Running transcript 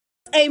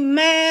A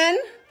man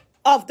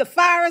of the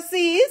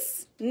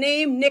Pharisees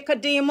named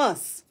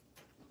Nicodemus.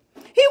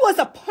 He was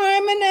a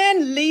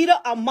permanent leader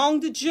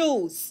among the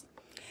Jews.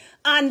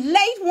 And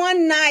late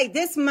one night,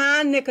 this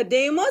man,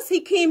 Nicodemus,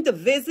 he came to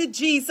visit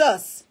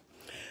Jesus.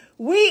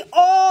 We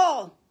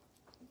all,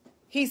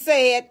 he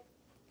said,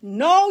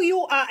 know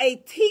you are a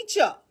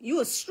teacher.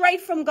 You are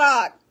straight from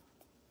God.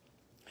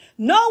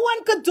 No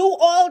one could do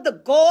all the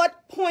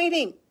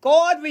God-pointing,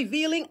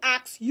 God-revealing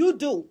acts you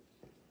do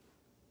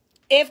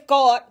if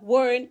God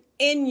weren't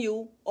in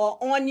you or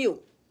on you.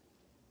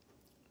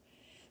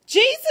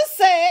 Jesus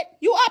said,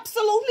 you're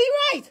absolutely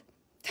right.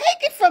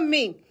 Take it from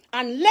me.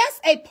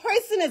 Unless a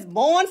person is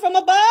born from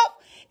above,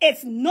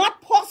 it's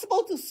not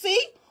possible to see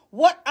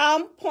what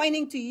I'm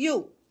pointing to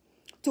you,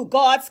 to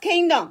God's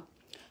kingdom.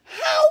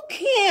 How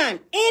can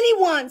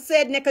anyone,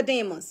 said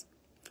Nicodemus,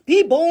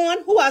 be born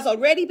who has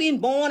already been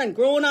born and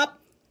grown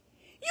up?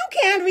 You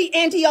can't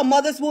re-enter your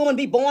mother's womb and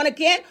be born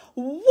again.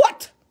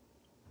 What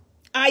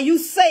are you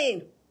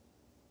saying?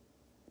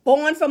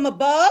 Born from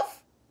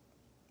above?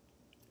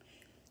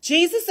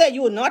 Jesus said,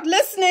 you are not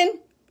listening.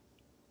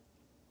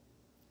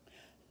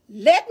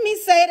 Let me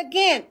say it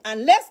again.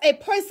 Unless a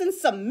person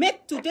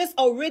submit to this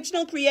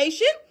original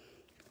creation,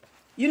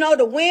 you know,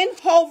 the wind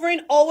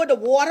hovering over the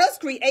waters,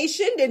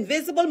 creation, the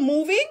invisible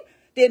moving,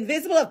 the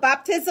invisible of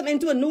baptism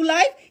into a new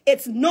life,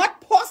 it's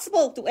not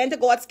possible to enter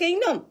God's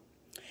kingdom.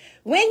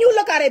 When you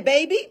look at a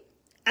baby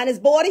and his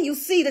body, you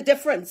see the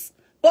difference.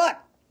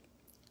 But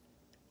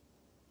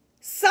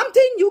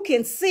something you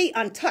can see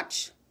and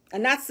touch,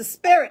 and that's the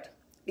spirit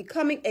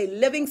becoming a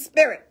living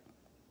spirit.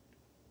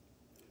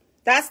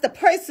 That's the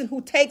person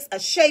who takes a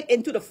shape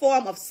into the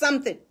form of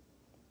something.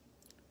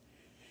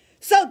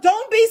 So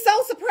don't be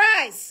so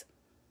surprised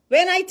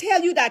when I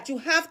tell you that you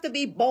have to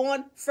be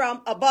born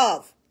from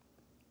above.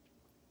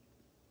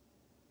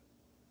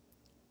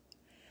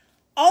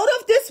 Out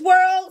of this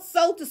world,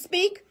 so to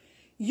speak,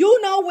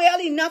 you know well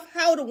enough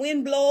how the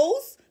wind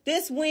blows,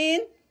 this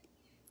wind,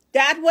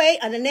 that way,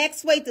 and the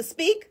next way to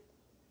speak.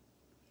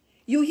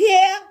 You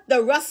hear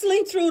the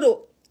rustling through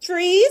the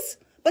trees,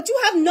 but you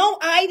have no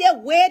idea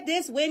where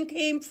this wind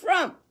came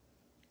from.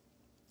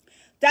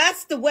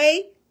 That's the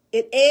way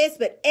it is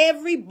with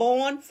every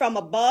born from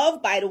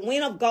above by the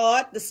wind of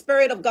God, the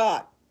Spirit of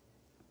God.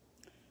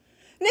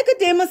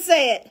 Nicodemus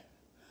said,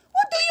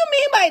 what do you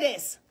mean by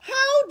this?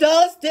 How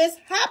does this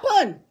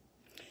happen?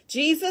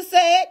 Jesus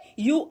said,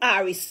 you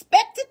are a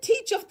respected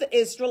teacher of the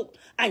Israel,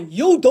 and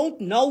you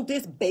don't know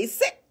this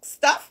basic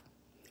stuff?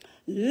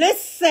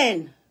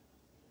 Listen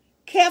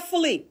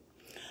carefully.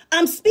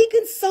 I'm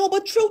speaking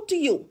sober truth to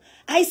you.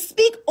 I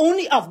speak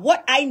only of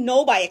what I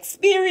know by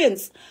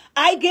experience.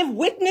 I give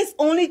witness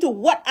only to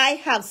what I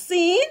have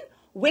seen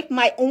with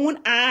my own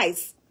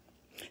eyes.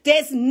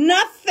 There's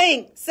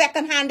nothing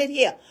second-handed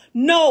here.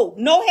 No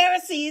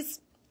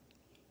heresies.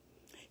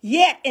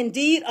 Yet,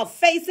 indeed, of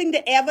facing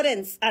the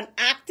evidence and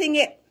acting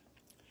it,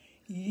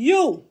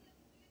 you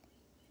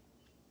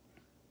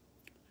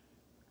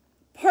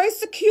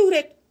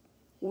persecuted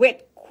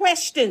with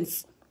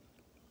questions.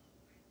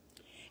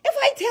 If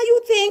I tell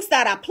you things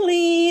that are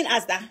plain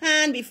as the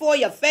hand before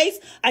your face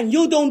and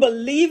you don't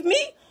believe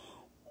me,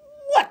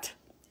 what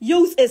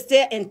use is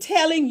there in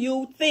telling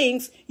you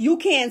things you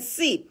can't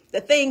see,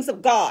 the things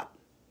of God?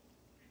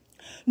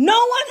 No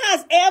one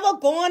has ever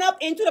gone up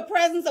into the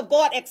presence of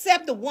God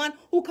except the one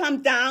who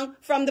comes down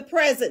from the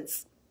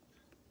presence.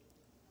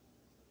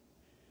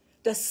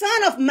 The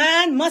Son of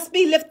Man must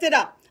be lifted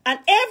up, and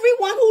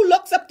everyone who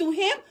looks up to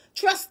him,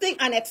 trusting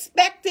and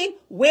expecting,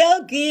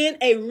 will gain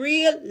a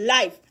real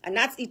life, and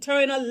that's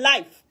eternal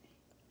life.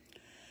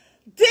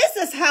 This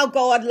is how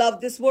God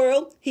loved this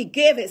world. He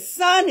gave his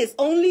Son, his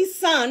only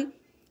Son,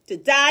 to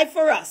die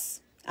for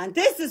us. And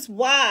this is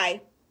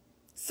why,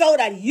 so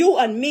that you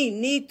and me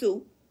need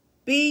to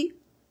be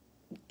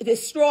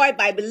destroyed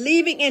by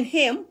believing in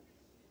him,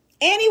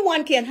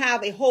 anyone can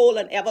have a whole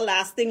and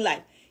everlasting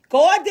life.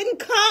 God didn't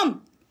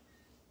come.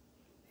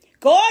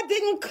 God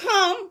didn't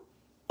come,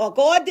 or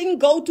God didn't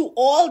go to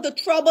all the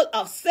trouble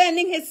of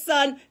sending his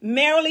Son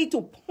merely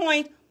to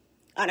point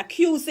an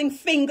accusing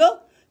finger,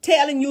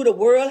 telling you the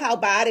world how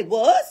bad it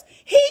was.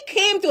 He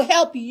came to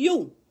help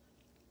you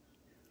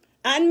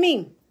and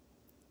me.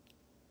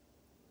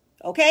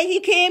 Okay, he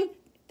came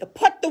to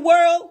put the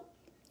world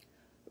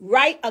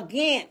right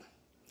again.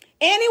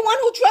 Anyone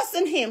who trusts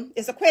in him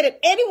is accredited.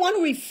 Anyone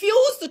who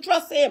refuses to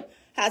trust him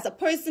has a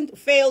person to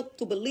fail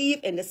to believe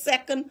in the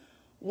second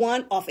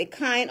one of a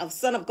kind of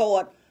Son of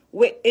God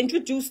we're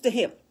introduced to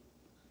him.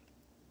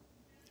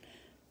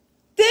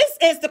 This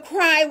is the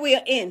cry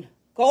we're in.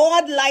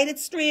 God lighted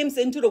streams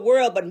into the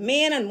world, but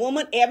men and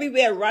women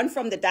everywhere run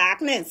from the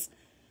darkness.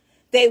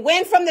 They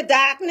went from the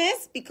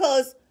darkness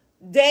because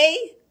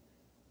they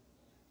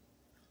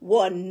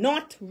were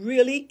not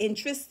really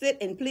interested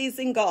in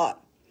pleasing God.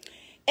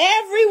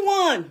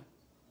 Everyone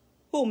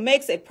who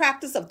makes a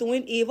practice of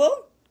doing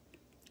evil,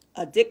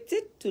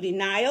 addicted to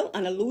denial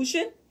and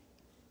illusion,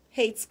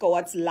 hates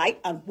God's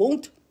light and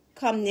won't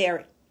come near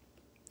it.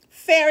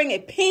 fearing a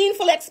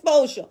painful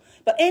exposure.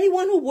 But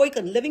anyone who works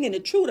on living in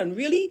the truth and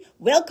really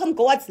welcome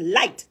God's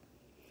light,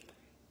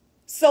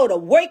 so the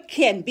work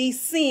can be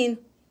seen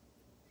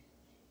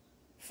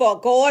for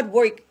God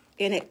work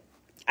in it.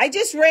 I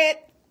just read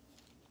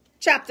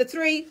chapter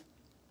 3,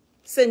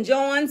 St.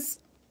 John's,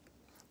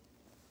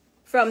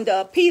 from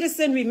the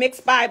Peterson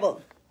Remixed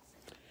Bible.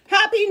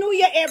 Happy New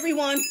Year,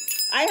 everyone.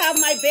 I have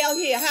my bell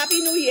here. Happy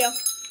New Year.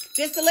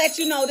 Just to let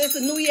you know, this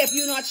is a New Year if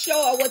you're not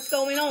sure what's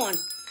going on.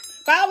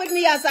 Bow with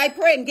me as I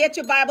pray and get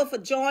your Bible for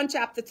John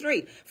chapter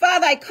 3.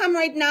 Father, I come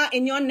right now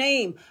in your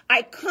name.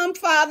 I come,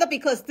 Father,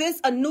 because this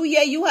a new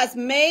year you has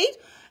made,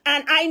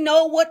 and I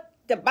know what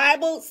the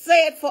Bible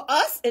said for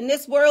us in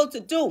this world to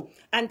do.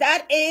 And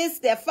that is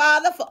that,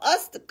 Father, for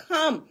us to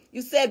come,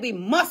 you said we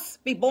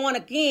must be born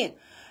again.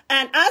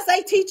 And as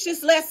I teach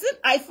this lesson,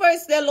 I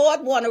first, dear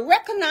Lord, want to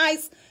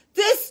recognize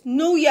this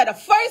new year, the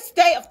first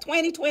day of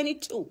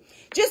 2022,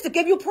 just to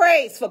give you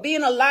praise for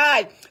being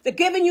alive, for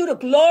giving you the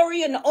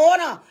glory and the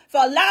honor,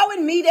 for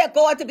allowing me, dear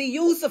God, to be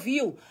used of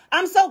you.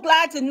 I'm so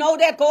glad to know,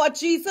 dear God,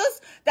 Jesus,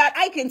 that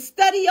I can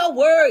study your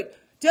word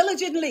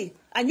diligently,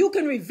 and you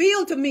can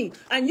reveal to me,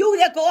 and you,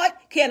 dear God,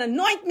 can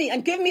anoint me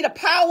and give me the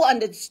power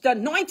and the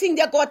anointing,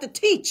 dear God, to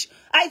teach.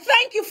 I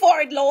thank you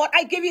for it, Lord.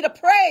 I give you the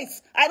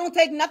praise. I don't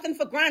take nothing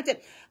for granted.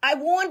 I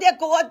warn, dear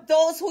God,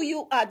 those who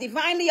you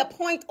divinely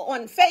appoint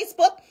on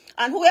Facebook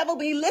and whoever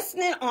be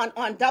listening on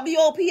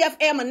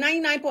WOPFM and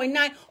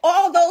 99.9,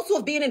 all those who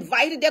have been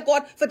invited, dear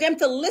God, for them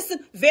to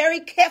listen very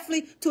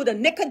carefully to the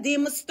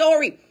Nicodemus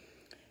story.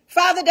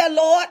 Father, dear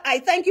Lord, I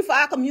thank you for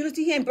our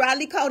community here in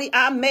Bradley County,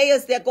 our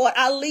mayors, dear God,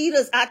 our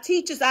leaders, our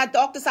teachers, our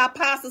doctors, our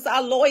pastors,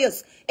 our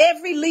lawyers,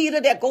 every leader,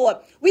 dear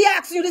God. We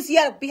ask you this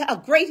year to be a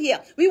great year.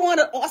 We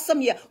want an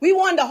awesome year. We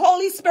want the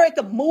Holy Spirit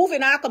to move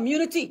in our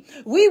community.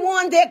 We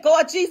want, dear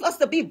God, Jesus,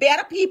 to be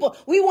better people.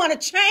 We want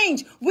to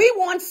change. We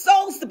want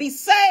souls to be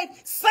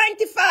saved,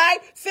 sanctified,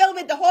 filled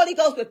with the Holy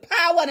Ghost with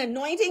power and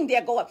anointing,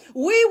 dear God.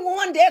 We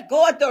want, dear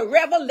God, the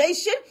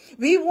revelation.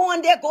 We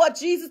want, dear God,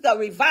 Jesus, the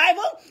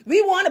revival.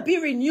 We want to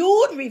be renewed,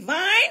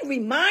 revived,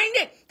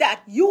 reminded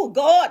that you are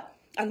God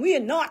and we are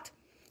not.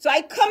 So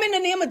I come in the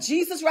name of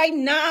Jesus right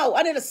now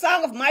under the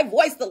sound of my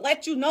voice to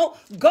let you know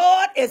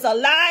God is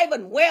alive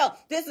and well.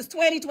 This is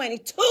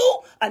 2022,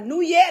 a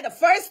new year, the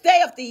first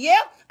day of the year,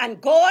 and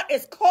God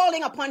is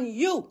calling upon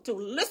you to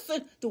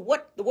listen to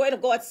what the word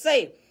of God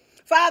says.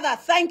 Father, I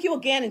thank you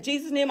again. In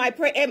Jesus' name I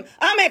pray.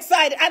 I'm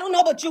excited. I don't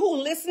know about you who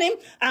are listening.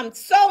 I'm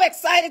so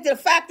excited. The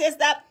fact is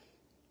that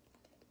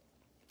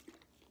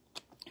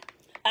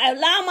I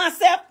allow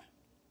myself,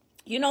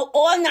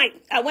 all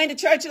night. I went to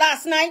church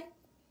last night,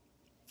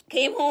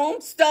 came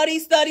home, study,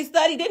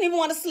 didn't even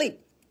want to sleep.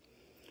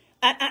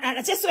 And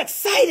I'm just so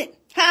excited.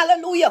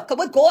 Hallelujah. Because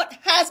what God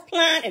has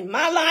planned in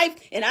my life,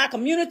 in our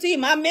community,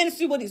 in my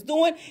ministry, what he's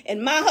doing,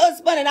 and my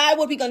husband and I,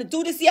 what we're going to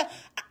do this year.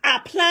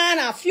 I plan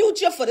our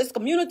future for this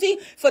community,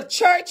 for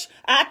church,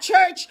 our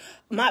church,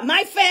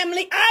 my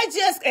family. I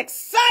just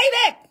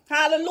excited.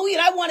 Hallelujah.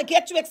 And I want to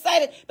get you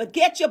excited, but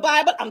get your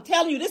Bible. I'm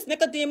telling you, this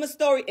Nicodemus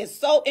story is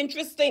so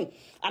interesting.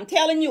 I'm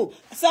telling you,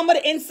 some of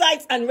the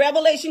insights and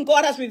revelation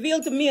God has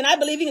revealed to me, and I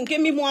believe he can give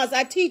me more as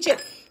I teach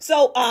it.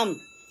 So,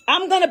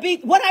 I'm going to be,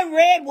 what I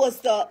read was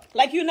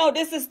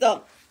this is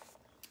the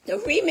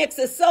remix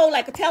is so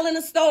like telling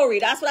a story.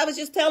 That's what I was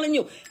just telling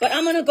you. But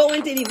I'm going to go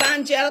into the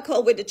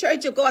Evangelical with the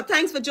Church of God.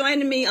 Thanks for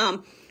joining me,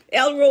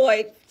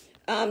 Elroy,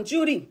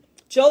 Jody.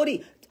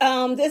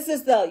 This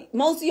is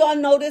most of y'all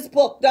know this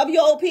book,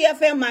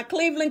 WOPFM, my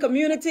Cleveland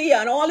community,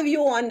 and all of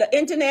you on the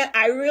internet.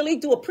 I really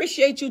do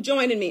appreciate you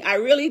joining me. I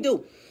really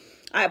do.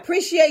 I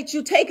appreciate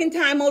you taking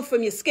time out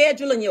from your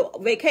schedule and your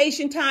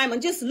vacation time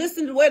and just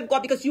listen to the word of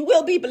God, because you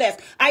will be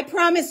blessed. I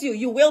promise you,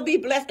 you will be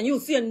blessed, and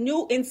you'll see a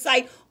new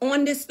insight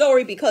on this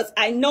story, because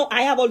I know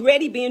I have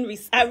already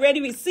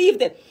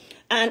received it.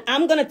 And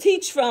I'm going to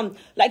teach from,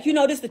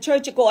 this the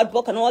Church of God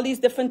book and all these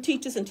different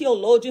teachers and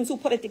theologians who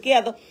put it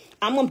together.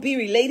 I'm going to be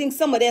relating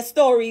some of their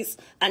stories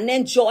and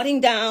then jotting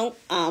down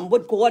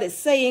what God is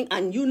saying.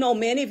 And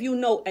many of you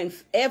know, and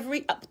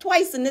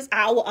twice in this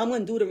hour, I'm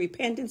going to do the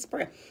repentance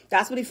prayer.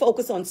 That's what he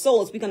focused on,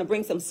 souls. We're going to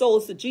bring some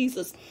souls to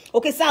Jesus.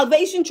 Okay,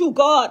 salvation through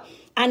God.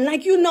 And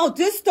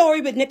this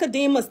story with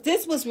Nicodemus,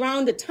 this was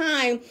around the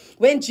time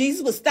when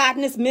Jesus was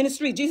starting his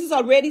ministry. Jesus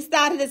already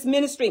started his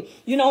ministry,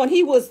 and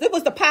it was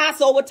the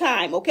Passover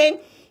time,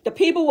 okay? The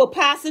people were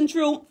passing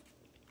through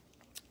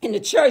in the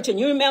church. And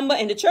you remember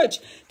in the church,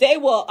 they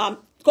were,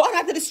 God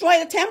had to destroy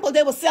the temple.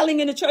 They were selling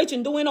in the church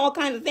and doing all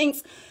kinds of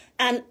things.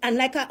 And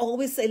like I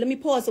always say, let me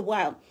pause a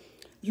while.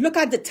 Look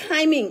at the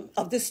timing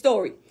of this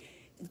story,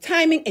 the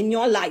timing in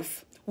your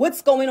life.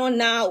 What's going on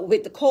now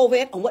with the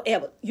COVID and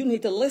whatever? You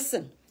need to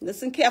listen.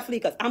 Listen carefully,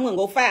 because I'm going to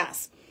go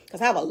fast,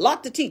 because I have a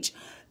lot to teach.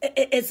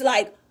 It's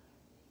like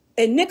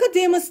a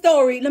Nicodemus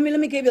story. Let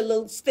me give you a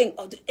little thing.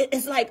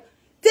 It's like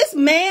this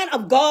man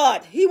of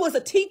God, he was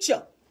a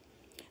teacher.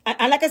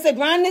 And like I said,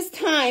 around this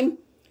time,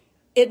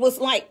 it was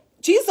like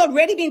Jesus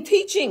already been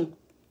teaching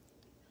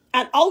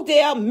and out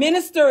there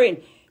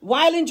ministering.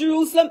 While in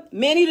Jerusalem,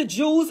 many of the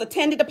Jews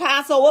attended the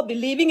Passover,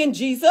 believing in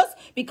Jesus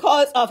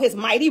because of his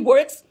mighty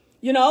works,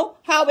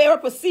 however,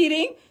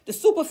 proceeding the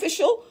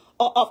superficial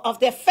of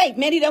their faith.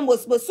 Many of them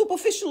was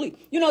superficially,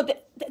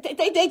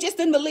 they just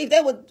didn't believe.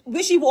 They were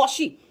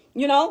wishy-washy,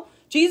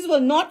 Jesus will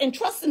not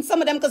entrust in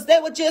some of them because they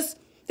were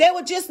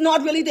just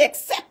not really to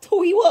accept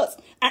who he was.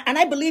 And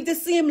I believe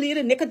this same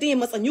leader,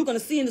 Nicodemus, and you're going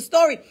to see in the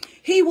story,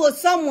 he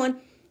was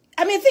someone.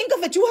 I mean, think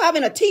of it, you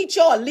having a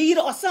teacher or a leader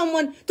or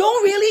someone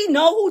don't really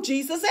know who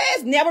Jesus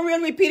is, never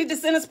really repeated the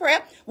sinner's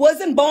prayer,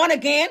 wasn't born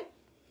again.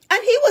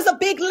 And he was a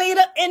big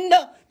leader in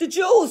the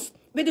Jews,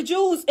 with the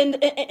Jews in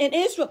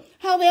Israel.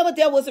 However,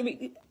 there was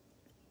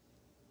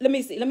let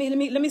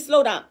me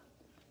slow down.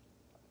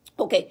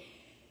 Okay.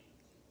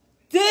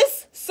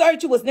 This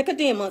searcher was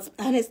Nicodemus,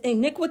 and his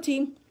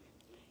iniquity.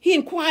 He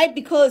inquired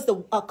because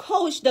the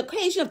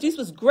occasion of Jesus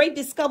was great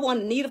discovery on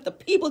the need of the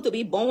people to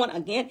be born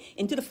again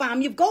into the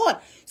family of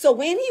God. So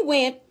when he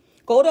went,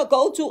 go to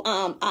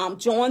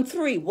John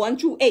 3, 1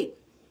 through 8.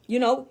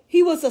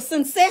 He was a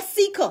sincere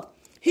seeker.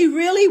 He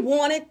really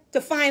wanted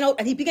to find out,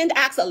 and he began to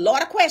ask a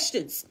lot of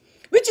questions,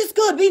 which is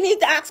good. We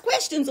need to ask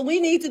questions, and we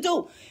need to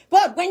do.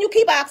 But when you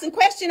keep asking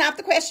question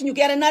after question, you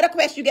get another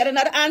question, you get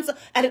another answer,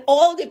 and it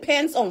all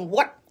depends on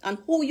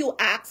who you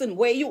ask and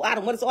where you are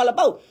and what it's all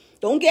about.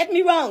 Don't get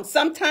me wrong.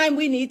 Sometimes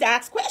we need to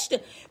ask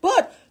questions.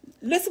 But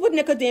listen what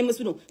Nicodemus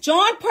would do.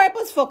 John's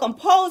purpose for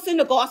composing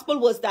the gospel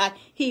was that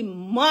he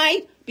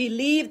might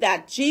believe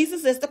that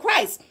Jesus is the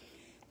Christ.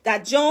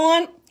 That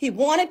John, he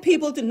wanted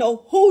people to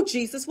know who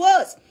Jesus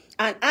was.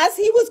 And as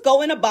he was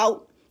going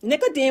about,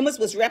 Nicodemus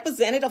was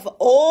representative of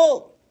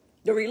all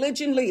the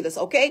religion leaders,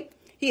 okay?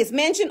 He is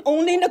mentioned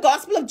only in the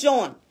Gospel of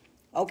John,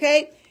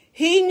 okay?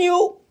 He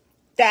knew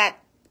that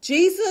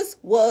Jesus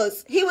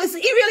he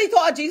really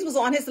thought Jesus was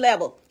on his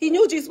level. He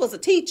knew Jesus was a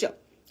teacher.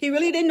 He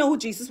really didn't know who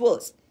Jesus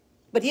was.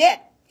 But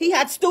yet, he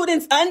had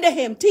students under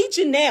him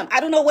teaching them. I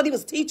don't know what he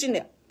was teaching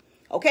them,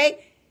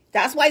 okay?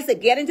 That's why he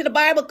said, get into the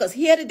Bible, because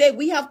here today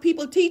we have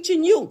people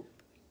teaching you.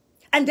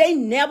 And they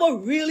never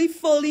really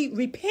fully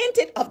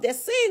repented of their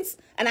sins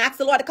and asked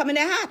the Lord to come in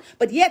their heart.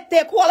 But yet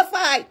they're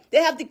qualified. They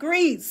have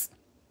degrees.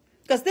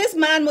 Because this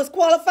man was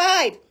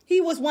qualified.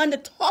 He was one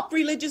of the top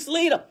religious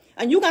leaders.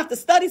 And you have to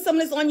study some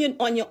of this on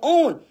your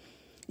own.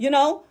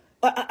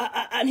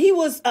 And he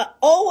was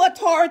over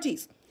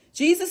authorities.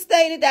 Jesus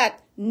stated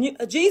that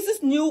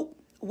Jesus knew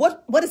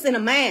what is in a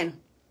man.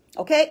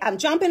 Okay? I'm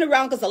jumping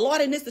around because a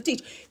lot in this to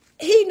teach.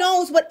 He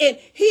knows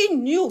he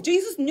knew.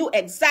 Jesus knew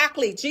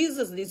exactly.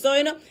 Jesus is a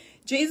discerner.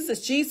 Jesus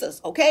is Jesus,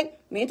 okay?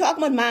 We ain't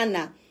talking about man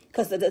now.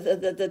 Because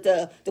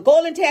the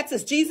golden text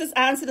is, Jesus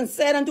answered and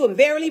said unto him,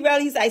 verily,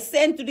 verily, I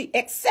say unto thee,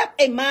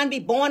 except a man be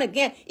born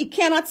again, he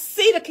cannot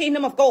see the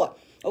kingdom of God.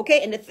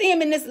 Okay, and the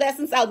theme in this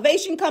lesson,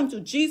 salvation comes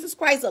through Jesus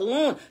Christ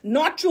alone,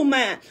 not through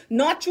man,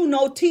 not through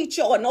no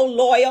teacher or no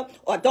lawyer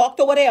or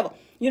doctor, whatever.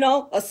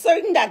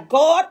 Asserting that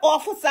God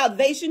offers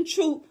salvation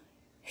through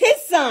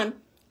his son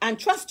and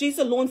trust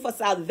Jesus alone for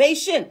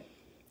salvation.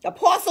 The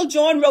Apostle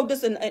John wrote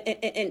this in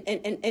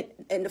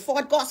the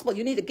fourth gospel.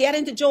 You need to get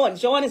into John.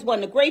 John is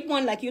one, the great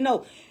one, like you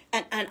know.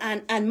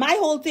 And my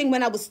whole thing,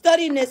 when I was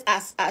studying this,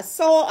 I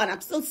saw, and I'm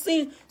still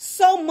seeing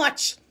so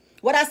much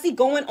what I see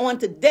going on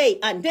today.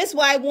 And this is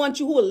why I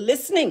want you who are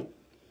listening.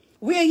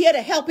 We're here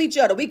to help each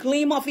other. We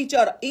glean off each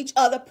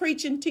other,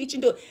 preaching,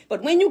 teaching.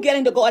 But when you get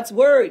into God's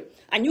word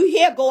and you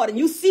hear God and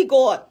you see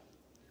God,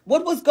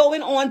 what was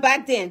going on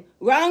back then,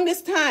 around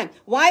this time?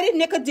 Why did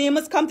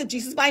Nicodemus come to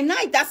Jesus by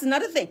night? That's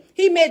another thing.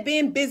 He may have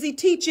been busy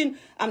teaching.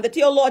 The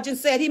theologian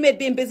said he may have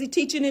been busy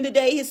teaching in the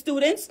day, his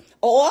students,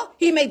 or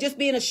he may just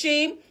be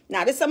ashamed.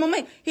 Now, there's some of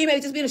me. He may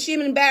just be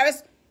ashamed and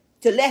embarrassed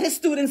to let his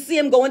students see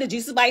him going to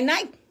Jesus by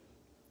night.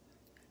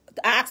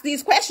 To ask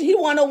these questions, he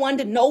wanted one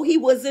to know he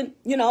wasn't,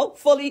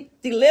 fully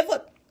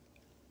delivered.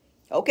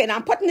 Okay, now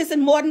I'm putting this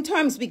in modern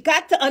terms. We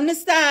got to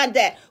understand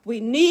that we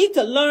need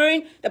to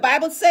learn. The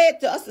Bible said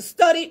to us to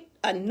study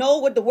and know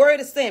what the word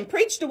is saying.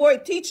 Preach the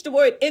word, teach the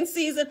word, in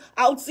season,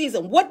 out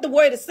season. What the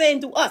word is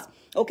saying to us.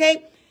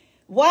 Okay,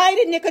 why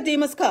did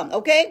Nicodemus come?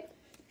 Okay,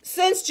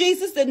 since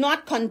Jesus did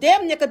not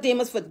condemn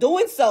Nicodemus for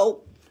doing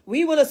so,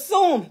 we will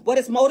assume what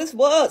his motive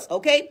was.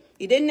 Okay,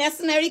 he didn't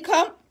necessarily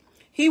come.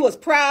 He was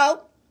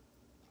proud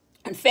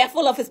and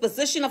fearful of his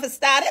position, of his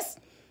status,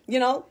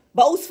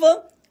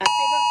 boastful.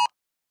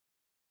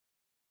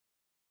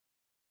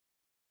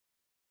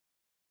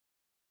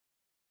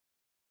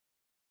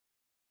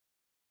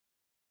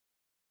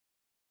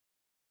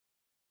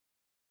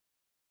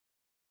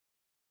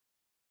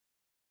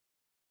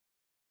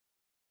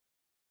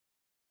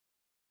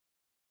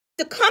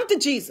 To come to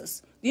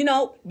Jesus,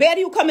 better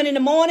you coming in the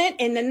morning,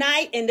 in the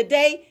night, in the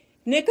day.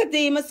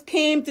 Nicodemus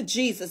came to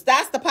Jesus.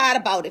 That's the part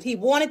about it. He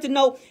wanted to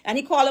know, and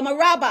he called him a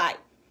rabbi.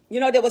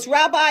 There was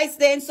rabbis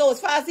then, so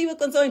as far as he was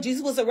concerned,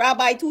 Jesus was a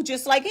rabbi too,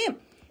 just like him.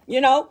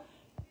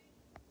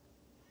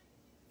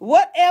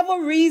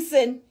 Whatever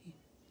reason,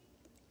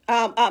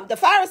 the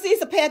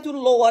Pharisees appeared to the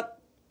Lord,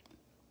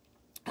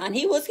 and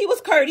he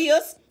was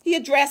courteous. He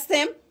addressed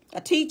him,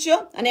 a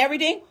teacher, and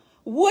everything.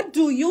 What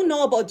do you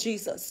know about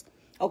Jesus?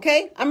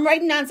 Okay, I'm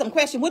writing down some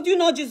questions. What do you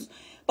know Jesus?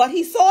 But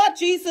he saw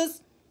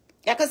Jesus,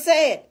 like I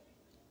said,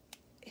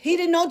 he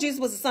didn't know Jesus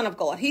was the Son of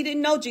God. He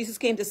didn't know Jesus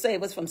came to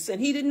save us from sin.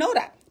 He didn't know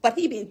that. But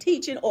he been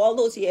teaching all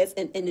those years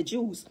in the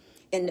Jews,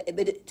 and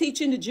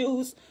teaching the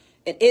Jews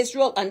in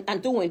Israel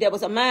and doing. There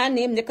was a man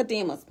named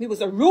Nicodemus. He was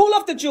a ruler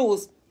of the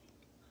Jews.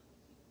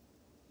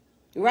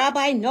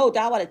 Rabbi, no,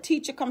 thou art a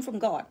teacher come from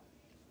God.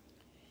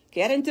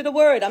 Get into the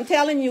word. I'm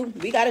telling you,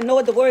 we got to know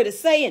what the word is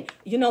saying.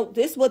 You know,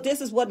 this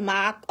is what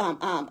Mark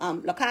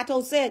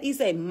Locato said. He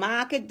said,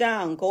 mark it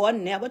down. God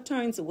never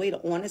turns away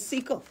the honest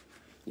seeker.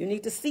 You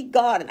need to seek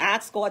God and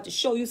ask God to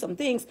show you some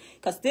things,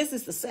 because this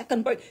is the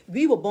second birth.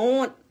 We were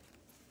born,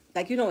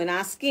 like, you know, in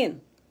our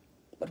skin.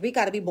 But we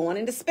got to be born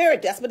in the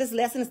spirit. That's what this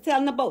lesson is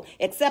telling about.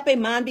 Except a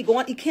man be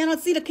born, he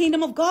cannot see the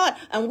kingdom of God.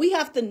 And we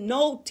have to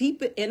know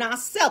deeper in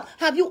ourselves.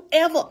 Have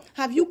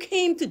you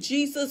came to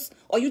Jesus,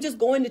 or you just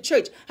going to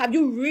church? Have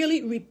you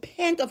really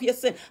repent of your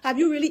sin? Have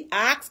you really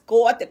asked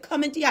God to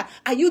come into your heart?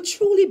 Are you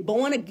truly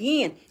born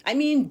again? I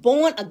mean,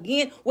 born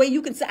again, where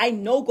you can say, I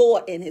know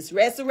God in his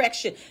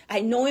resurrection.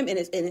 I know him in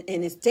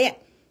his death.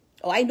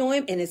 Oh, I know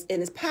him in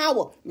his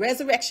power,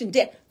 resurrection,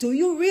 death. Do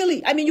you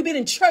really? I mean, you've been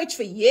in church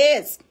for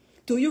years.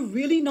 Do you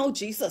really know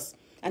Jesus?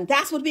 And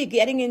that's what we're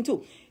getting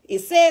into. It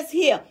says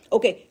here,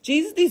 okay,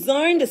 Jesus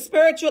discerned the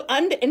spiritual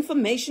and the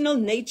informational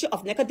nature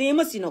of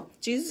Nicodemus. You know,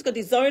 Jesus could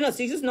discern us.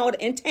 Jesus knows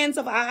the intents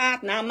of our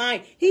heart and our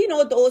mind. He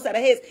knows those that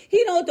are his.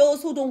 He knows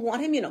those who don't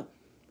want him, you know.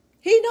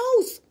 He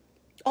knows.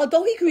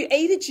 Although he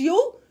created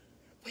you,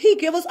 he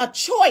gives us a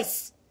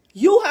choice.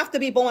 You have to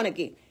be born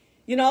again.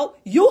 You know,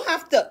 you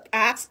have to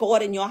ask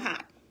God in your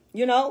heart.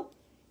 You know,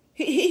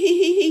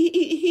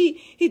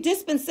 he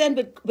dispensed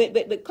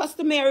with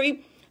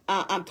customary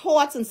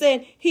thoughts and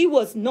saying he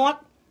was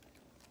not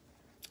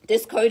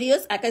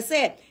discourteous. Like I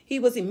said, he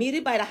was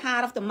immediate by the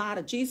heart of the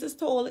matter. Jesus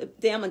told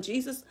them, and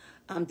Jesus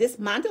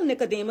dismantled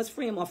Nicodemus'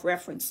 frame of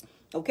reference.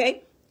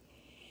 Okay,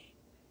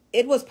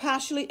 it was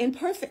partially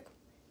imperfect.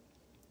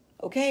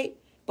 Okay,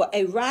 but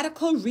a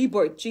radical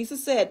rebirth.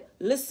 Jesus said,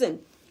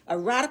 listen, a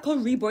radical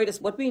rebirth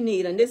is what we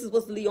need. And this is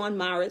what Leon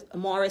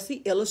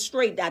Morrissey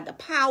illustrates, that the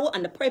power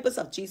and the purpose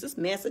of Jesus'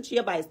 message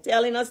hereby is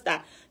telling us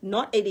that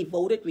not a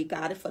devoted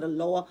regarded for the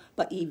law,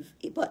 but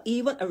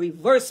even a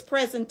reverse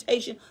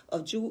presentation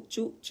of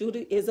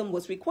Judaism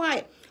was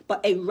required.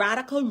 But a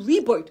radical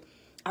rebirth.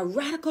 A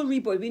radical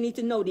rebirth. We need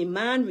to know the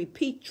man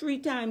repeat 3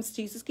 times.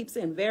 Jesus keeps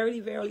saying, verily,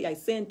 verily, I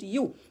say unto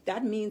you.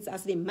 That means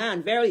as the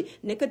man, verily,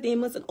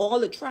 Nicodemus and all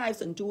the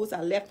tribes and Jews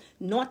are left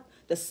not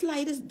the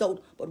slightest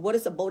doubt. But what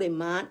is about a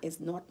man is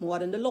not more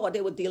than the law.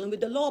 They were dealing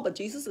with the law, but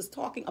Jesus is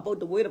talking about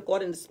the word of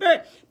God in the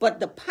spirit. But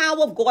the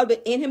power of God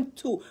within him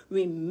to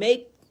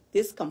remake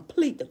this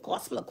complete, the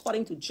gospel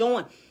according to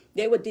John.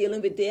 They were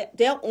dealing with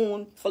their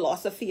own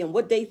philosophy and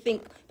what they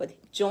think.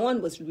 But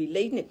John was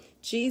relating it.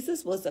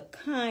 Jesus was a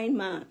kind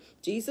man.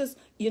 Jesus,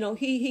 you know,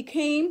 he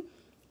came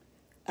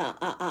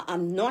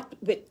not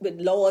with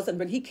laws,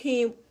 but he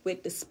came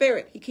with the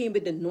spirit. He came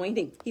with the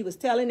anointing. He was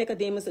telling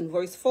Nicodemus in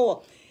verse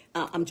 4,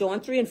 John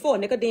 3 and 4,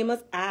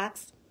 Nicodemus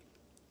asked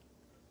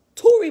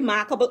 2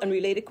 remarkable and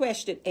related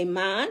questions. A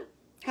man,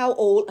 how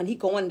old? And he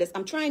going this.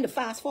 I'm trying to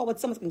fast forward.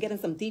 Someone can get in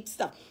some deep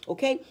stuff.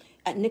 Okay.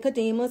 At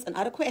Nicodemus,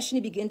 another question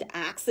he began to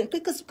ask. And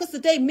because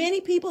today,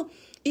 many people,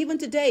 even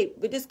today,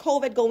 with this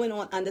COVID going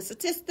on, and the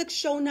statistics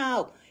show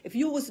now, if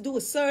you was to do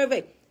a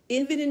survey,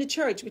 even in the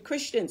church with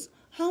Christians,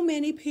 how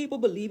many people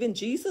believe in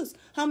Jesus?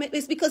 How many?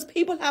 It's because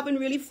people haven't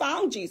really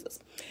found Jesus.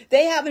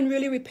 They haven't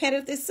really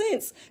repented of their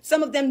sins.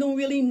 Some of them don't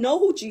really know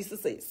who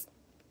Jesus is,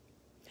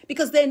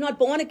 because they're not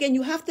born again.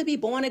 You have to be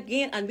born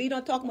again. And we're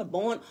not talking about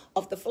born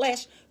of the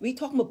flesh. We're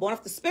talking about born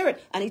of the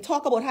spirit. And he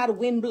talked about how the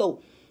wind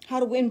blow. How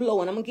the wind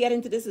blow. And I'm going to get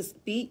into this. Is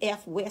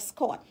B.F.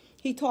 Westcott.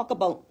 He talked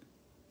about,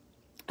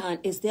 and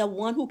is there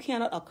one who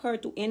cannot occur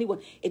to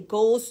anyone? It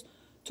goes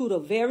to the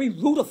very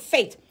root of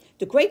faith.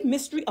 The great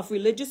mystery of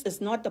religious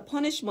is not the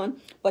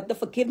punishment, but the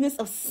forgiveness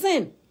of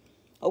sin.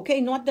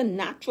 Okay, not the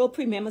natural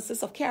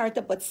premises of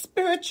character, but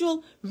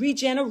spiritual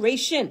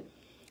regeneration.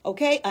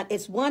 Okay, and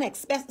it's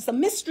it's a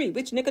mystery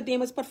which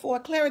Nicodemus put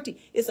forward clarity.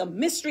 It's a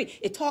mystery.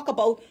 It talk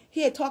about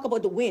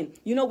the wind.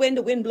 You know when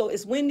the wind blows?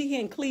 It's windy here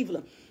in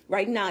Cleveland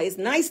right now. It's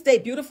a nice day,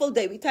 beautiful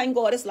day. We thank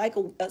God it's like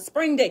a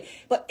spring day,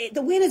 but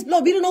the wind is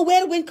blowing. We don't know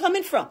where the wind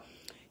coming from.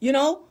 You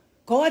know,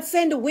 God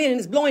sent the wind and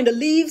it's blowing. The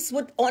leaves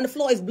on the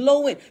floor is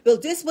blowing. Well,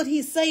 this is what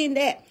he's saying,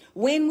 that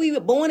when we were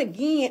born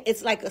again,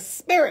 it's like a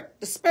spirit.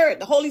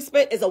 The Holy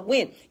Spirit is a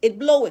wind. It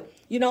blowing,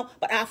 you know,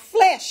 but our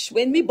flesh,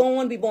 when we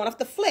born of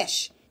the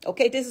flesh.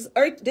 Okay, this is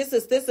earth. This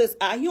is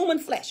our human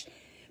flesh.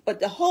 But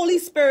the Holy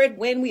Spirit,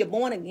 when we are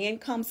born again,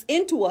 comes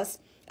into us,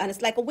 and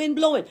it's like a wind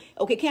blowing.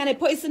 Okay, can a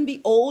person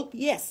be old?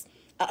 Yes.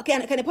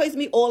 Can a person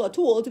be old or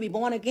too old to be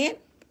born again?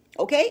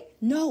 Okay,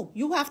 no.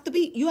 You have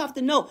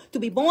to know to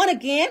be born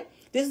again.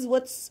 This is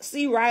what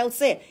C. Ryle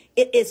said.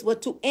 It is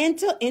what to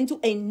enter into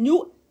a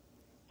new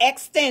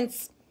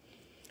extent.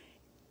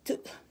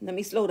 Let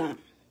me slow down.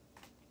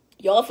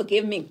 Y'all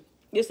forgive me.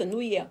 It's a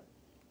new year.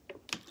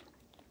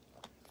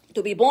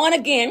 To be born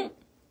again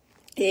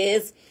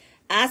is,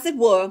 as it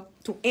were,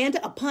 to enter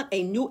upon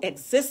a new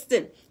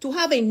existence, to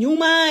have a new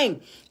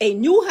mind, a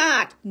new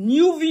heart,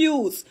 new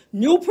views,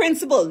 new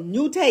principle,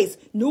 new taste,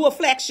 new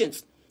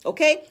affections.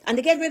 Okay? And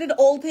to get rid of the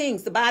old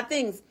things, the bad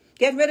things.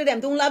 Get rid of them.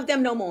 Don't love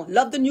them no more.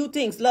 Love the new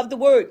things. Love the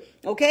word.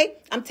 Okay?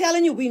 I'm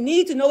telling you, we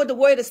need to know what the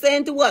word is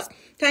saying to us.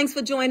 Thanks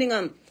for joining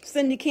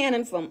Cindy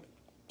Cannon from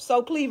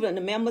South Cleveland,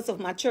 the members of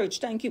my church.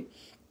 Thank you.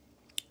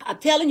 I'm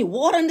telling you,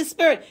 water in the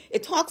spirit.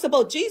 It talks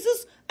about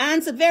Jesus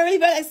answered, very,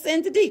 very, I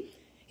send to thee.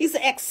 He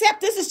said,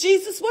 except this is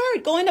Jesus'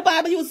 word. Go in the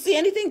Bible, you will see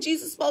anything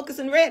Jesus spoke is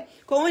in red.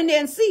 Go in there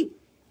and see.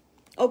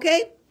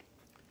 Okay?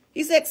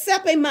 He said,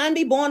 except a man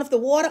be born of the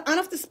water and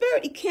of the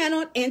spirit, he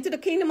cannot enter the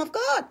kingdom of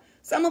God.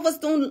 Some of us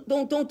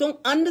don't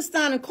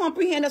understand and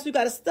comprehend us. We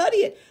got to study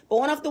it.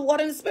 Born of the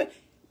water and the spirit.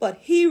 But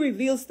he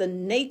reveals the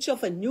nature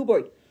of a new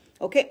birth.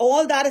 Okay,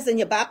 all that is in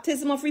your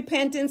baptism of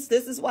repentance.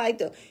 This is why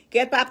to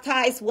get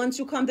baptized once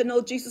you come to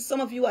know Jesus.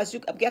 Some of you, as you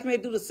get ready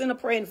to do the sinner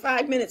prayer in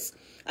 5 minutes.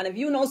 And if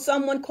you know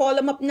someone, call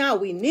them up now.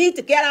 We need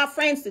to get our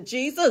friends to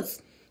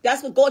Jesus.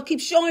 That's what God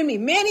keeps showing me.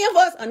 Many of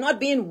us are not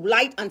being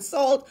light and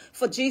salt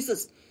for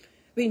Jesus.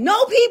 We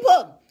know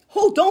people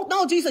who don't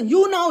know Jesus.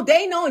 You know,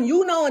 they know, and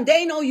you know, and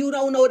they know you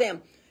don't know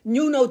them.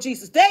 You know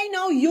Jesus. They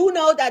know, you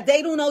know that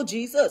they don't know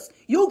Jesus.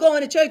 You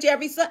going to church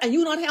every Sunday and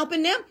you not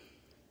helping them.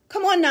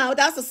 Come on now,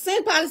 that's a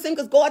sin, part of sin,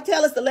 because God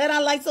tells us to let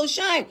our light so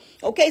shine.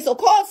 Okay, so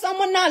call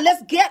someone now.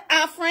 Let's get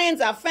our friends,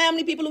 our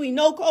family, people who we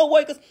know,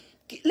 co-workers.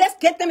 Let's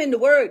get them in the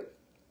word.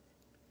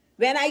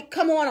 When I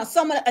come on or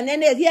someone, and then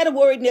they'll hear the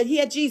word and they'll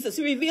hear Jesus.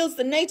 He reveals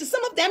the nature.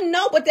 Some of them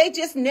know, but they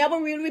just never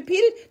really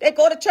repeat it. They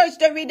go to church,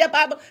 they read their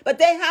Bible, but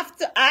they have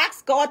to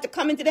ask God to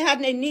come into their heart,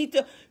 and they need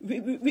to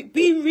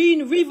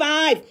be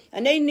revived.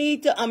 And they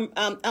need to,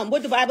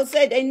 what the Bible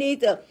said, they need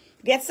to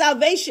get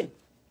salvation.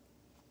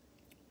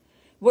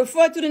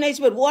 Refer to the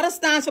nature, but water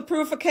stands for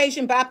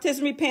purification,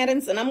 baptism,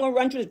 repentance, and I'm going to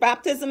run through this.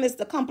 Baptism is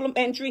the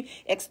complementary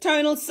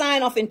external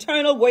sign of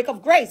internal work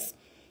of grace.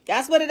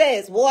 That's what it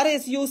is. Water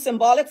is used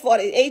symbolic for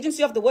the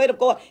agency of the word of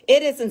God.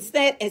 It is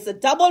instead, it's a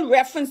double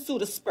reference to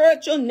the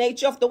spiritual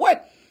nature of the word.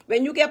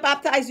 When you get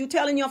baptized, you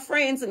telling your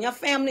friends and your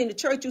family in the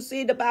church, you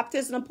see the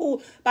baptism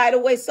pool. By the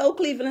way, South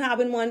Cleveland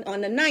having one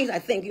on the 9th, I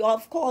think. You all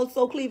call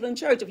South Cleveland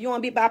Church. If you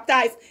want to be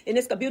baptized in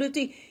this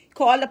community,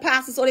 call the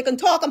pastor so they can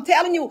talk. I'm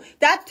telling you,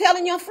 that's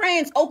telling your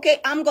friends, okay,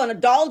 I'm going to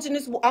indulge in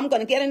this. I'm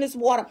going to get in this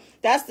water.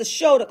 That's to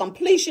show the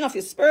completion of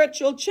your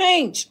spiritual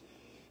change.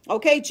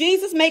 Okay,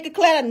 Jesus make it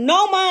clear that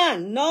no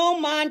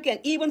man can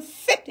even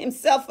fit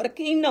himself for the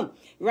kingdom.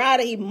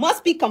 Rather, he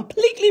must be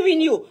completely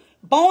renewed,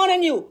 born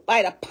anew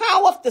by the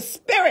power of the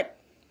Spirit.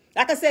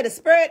 Like I said, the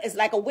Spirit is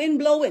like a wind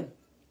blowing.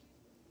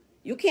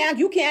 You can't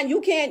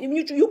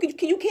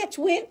catch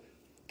wind?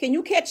 Can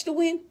you catch the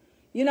wind?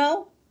 You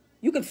know?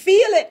 You can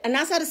feel it, and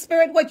that's how the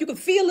Spirit works. You can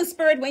feel the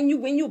Spirit when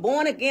you're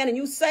born again and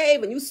you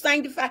save and you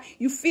sanctify.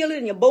 You feel it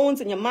in your bones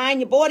and your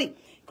mind, your body.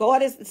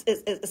 God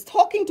is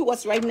talking to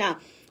us right now.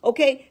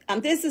 Okay,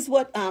 this is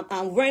what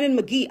Vernon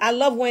McGee, I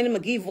love Vernon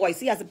McGee's voice.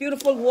 He has a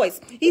beautiful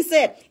voice. He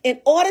said, in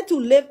order to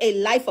live a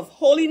life of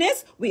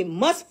holiness, we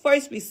must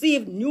first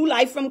receive new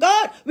life from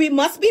God. We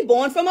must be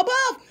born from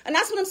above. And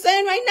that's what I'm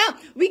saying right now.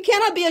 We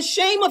cannot be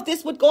ashamed of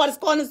this, what God is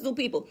calling us to do,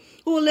 people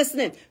who are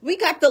listening. We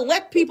got to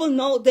let people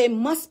know they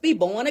must be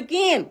born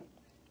again.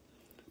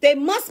 They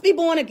must be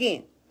born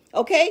again.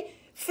 Okay,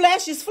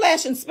 flesh is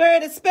flesh and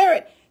spirit is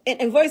spirit.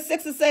 In verse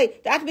 6 it say,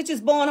 that which is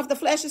born of the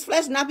flesh is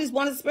flesh, not which is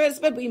born of the spirit is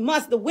spirit. We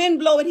must. The wind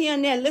blow it here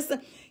and there.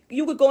 Listen,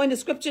 you could go in the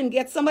scripture and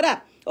get some of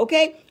that.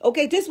 Okay?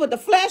 Okay, this is what the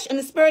flesh and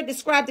the spirit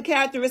describe the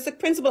characteristic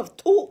principle of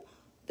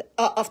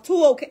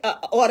two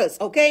orders.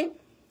 Okay?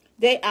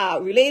 They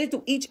are related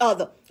to each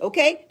other.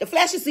 Okay? The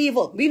flesh is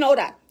evil. We know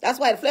that. That's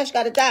why the flesh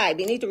got to die.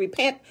 We need to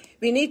repent.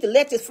 We need to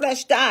let this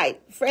flesh die.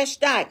 Flesh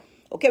die.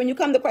 Okay? When you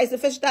come to Christ, the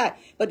flesh die.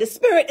 But the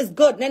spirit is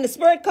good. And then the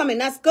spirit coming.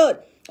 That's good.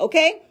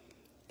 Okay?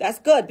 That's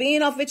good.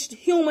 Being of which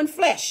human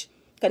flesh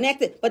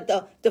connected. But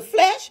the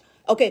flesh,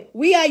 okay,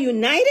 we are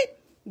united.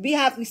 We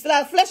still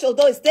have flesh,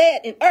 although it's dead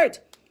in earth.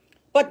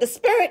 But the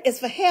spirit is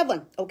for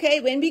heaven.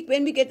 Okay, when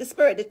we get the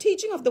spirit, the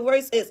teaching of the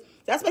verse is,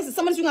 that's why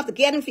some of you have to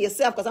get in for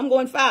yourself, because I'm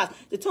going fast.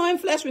 The term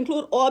flesh will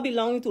include all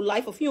belonging to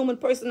life of human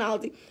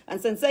personality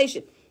and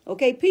sensation.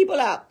 Okay, people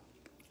are,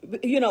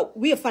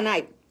 we are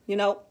finite,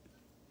 and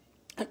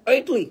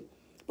earthly.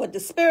 But the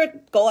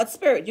spirit, God's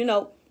spirit,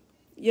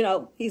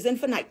 he's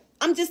infinite.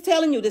 I'm just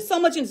telling you, there's so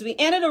much in this. We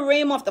enter the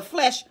realm of the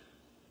flesh,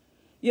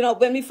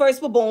 when we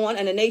first were born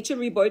and the nature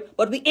rebirth,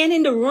 but we enter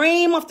in the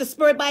realm of the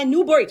spirit by a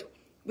new birth.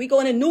 We go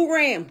in a new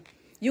realm.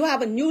 You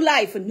have a new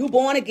life, a new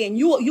born again.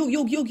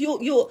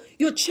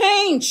 You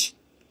change.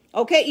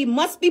 Okay, he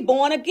must be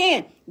born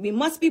again. We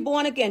must be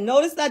born again.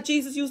 Notice that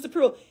Jesus used to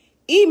prove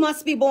he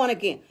must be born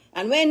again.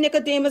 And when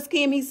Nicodemus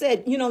came, he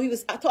said, he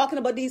was talking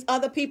about these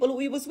other people who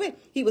he was with.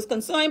 He was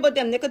concerned about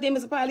them.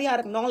 Nicodemus probably had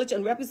acknowledged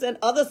and represent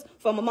others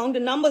from among the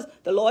numbers.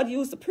 The Lord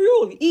used the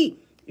plural, he,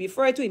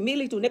 referred to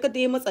immediately to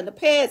Nicodemus and the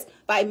pairs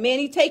by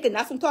many taken.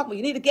 That's what I'm talking about.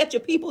 You need to get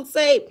your people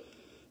saved.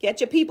 Get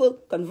your people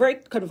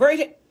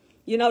converted.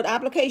 The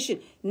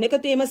application.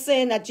 Nicodemus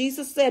saying that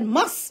Jesus said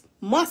must.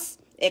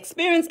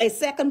 experience a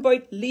second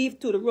birth, leave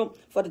to the room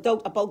for the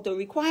doubt about the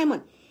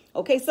requirement.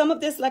 Okay, some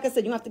of this, like I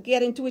said, you have to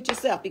get into it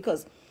yourself,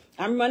 because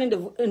I'm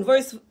running in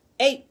verse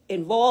 8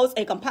 involves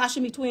a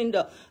compassion between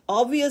the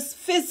obvious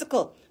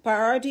physical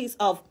priorities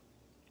of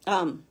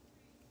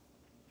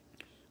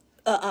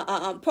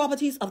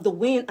properties of the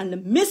wind and the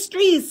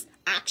mysteries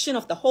action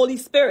of the Holy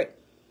Spirit.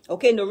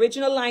 Okay, in the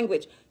original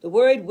language, the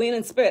word wind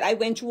and spirit, I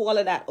went through all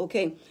of that.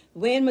 Okay,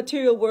 wind,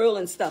 material world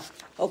and stuff.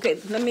 Okay,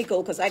 let me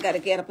go, because I got to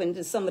get up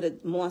into some of the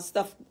more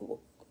stuff.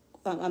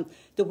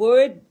 The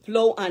word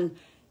blow and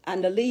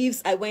the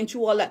leaves, I went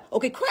through all that.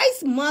 Okay,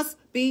 Christ must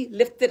be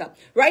lifted up.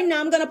 Right now,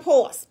 I'm going to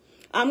pause.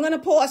 I'm going to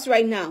pause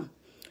right now.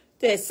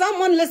 There's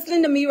someone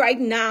listening to me right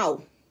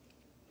now.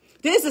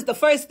 This is the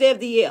first day of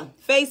the year.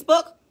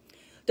 Facebook,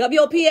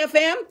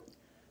 WOPFM,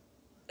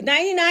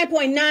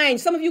 99.9.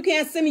 Some of you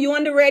can't see me. You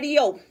on the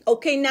radio.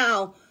 Okay,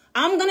 now,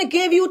 I'm going to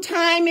give you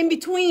time in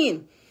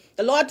between.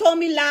 The Lord told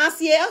me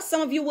last year,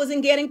 some of you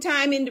wasn't getting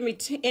time in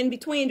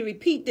between to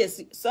repeat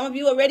this. Some of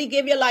you already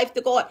gave your life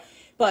to God.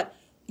 But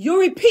you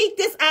repeat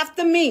this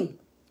after me.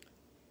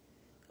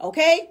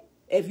 Okay?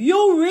 If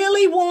you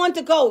really want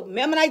to go,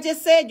 remember I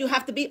just said you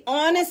have to be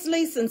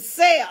honestly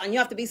sincere and you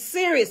have to be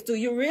serious. Do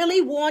you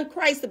really want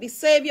Christ to be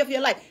Savior of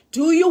your life?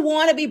 Do you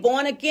want to be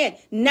born again?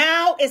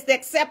 Now is the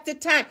accepted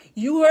time.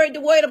 You heard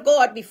the word of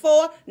God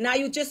before. Now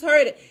you just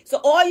heard it. So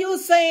all you're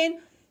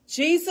saying,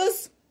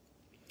 Jesus,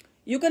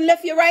 you can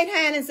lift your right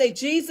hand and say,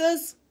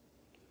 Jesus,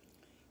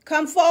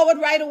 come forward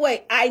right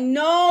away. I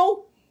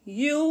know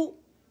you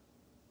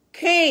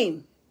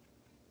came.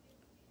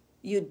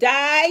 You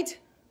died.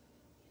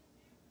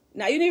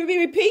 Now you need to be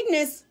repeating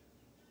this.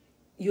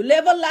 You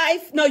live a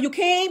life. No, you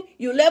came,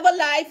 you live a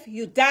life,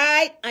 you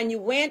died, and you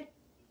went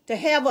to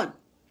heaven.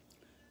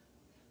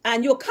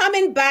 And you're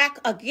coming back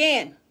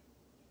again.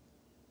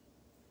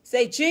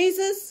 Say,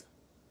 Jesus,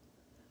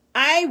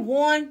 I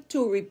want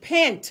to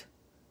repent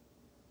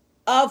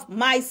of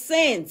my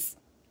sins.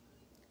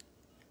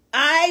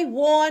 I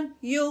want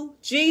you,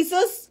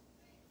 Jesus,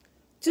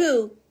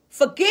 to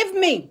forgive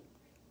me.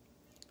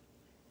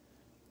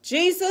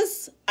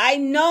 Jesus, I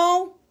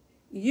know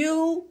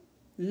you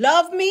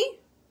love me,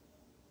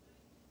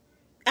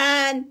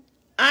 and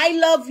I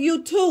love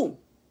you too.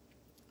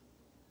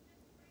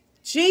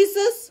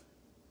 Jesus,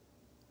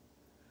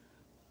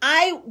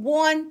 I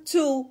want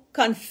to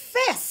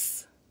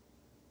confess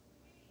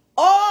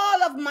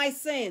all of my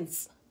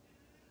sins.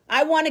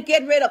 I want to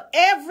get rid of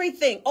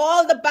everything,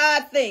 all the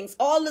bad things,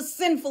 all the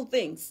sinful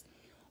things,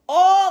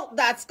 all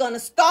that's going to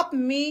stop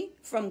me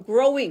from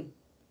growing.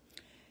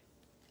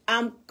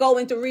 I'm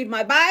going to read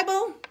my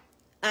Bible.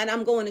 And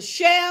I'm going to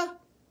share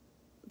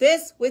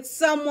this with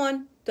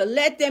someone to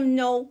let them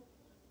know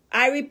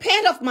I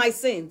repent of my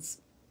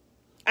sins.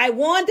 I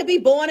want to be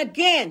born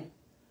again.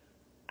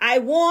 I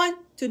want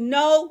to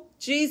know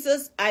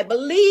Jesus. I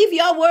believe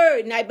your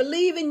word and I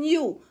believe in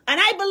you. And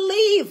I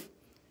believe.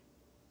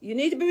 You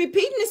need to be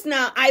repeating this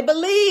now. I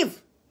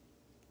believe.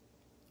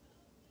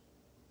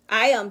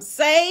 I am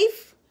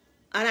safe.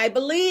 And I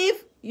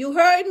believe you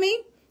heard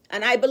me.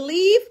 And I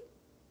believe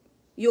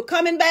you're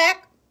coming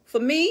back for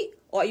me.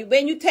 Or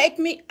when you take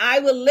me, I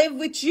will live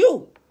with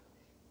you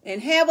in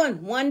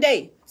heaven one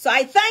day. So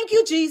I thank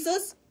you,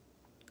 Jesus,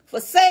 for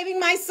saving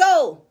my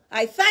soul.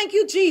 I thank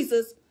you,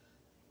 Jesus,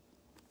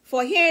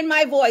 for hearing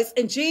my voice.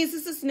 In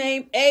Jesus'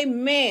 name,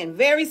 amen.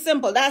 Very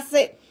simple. That's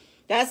it.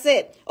 That's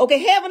it. Okay,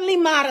 heavenly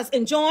matters.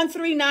 In John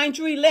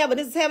 3:9-11,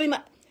 this is heavenly.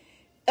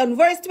 In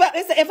verse 12,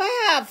 it says, if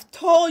I have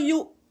told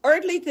you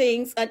earthly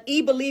things and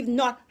ye believe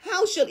not,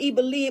 how shall ye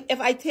believe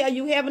if I tell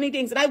you heavenly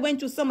things? And I went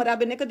through some of that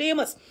with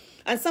Nicodemus.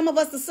 And some of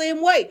us the same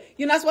way.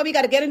 You know, that's why we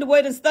got to get in the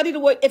word and study the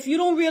word. If you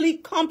don't really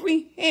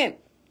comprehend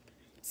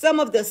some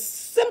of the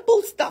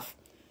simple stuff,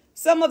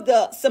 some of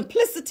the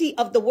simplicity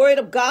of the word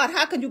of God,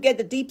 how can you get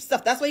the deep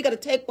stuff? That's why you got to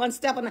take one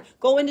step and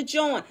go into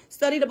John.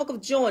 Study the book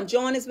of John.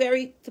 John is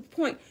very to the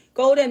point.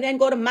 Go there and then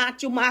go to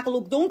Matthew, Mark,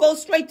 Luke. Don't go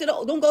to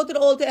the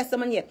Old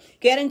Testament yet.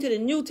 Get into the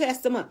New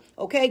Testament.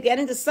 Okay, get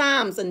into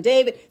Psalms and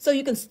David, so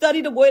you can study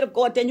the word of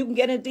God. Then you can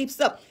get into deep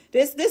stuff.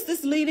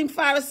 This leading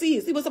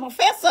Pharisees. He was a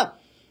professor.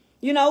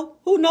 You know,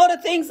 who know the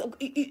things.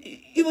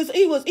 He was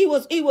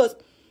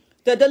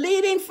the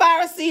leading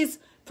Pharisees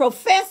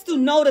professed to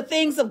know the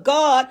things of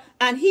God,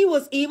 and he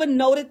was even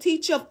noted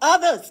teacher of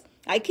others.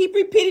 I keep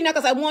repeating that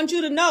because I want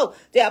you to know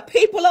there are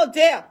people out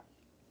there.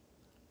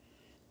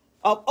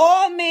 Of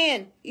all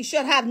men, he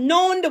should have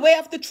known the way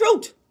of the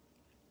truth.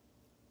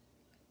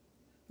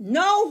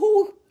 Know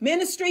who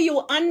ministry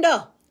you're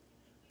under.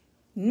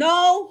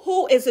 Know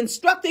who is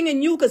instructing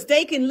in you, because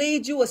they can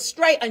lead you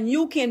astray and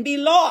you can be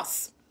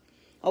lost.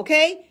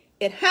 Okay?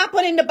 It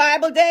happened in the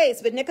Bible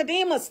days with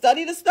Nicodemus.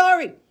 Study the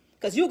story.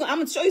 Because I'm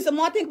going to show you some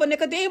more things about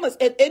Nicodemus.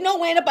 It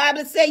nowhere in the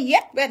Bible that say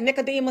yet that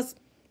Nicodemus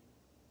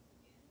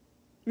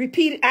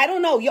repeated. I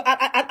don't know.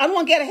 I don't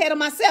want to get ahead of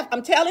myself.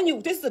 I'm telling you,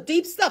 this is the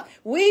deep stuff.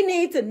 We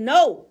need to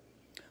know.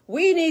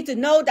 We need to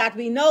know that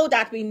we know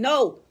that we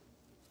know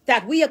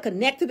that we are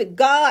connected with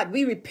God.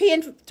 We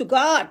repent to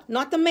God,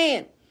 not the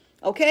man.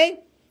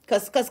 Okay?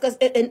 Because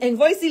in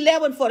verse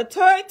 11, for the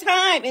third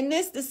time in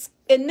this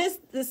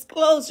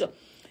disclosure,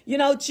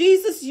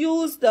 Jesus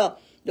used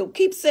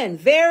keep saying,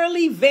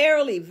 verily,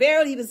 verily,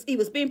 verily. He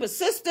was being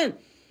persistent.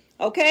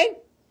 Okay?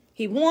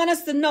 He wants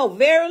us to know,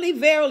 verily,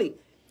 verily.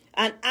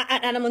 And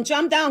I'm going to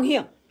jump down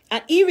here.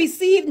 And he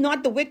received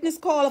not the witness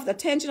call of the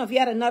attention of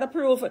yet another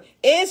proof.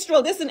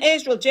 Israel, this in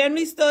Israel,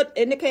 generally stood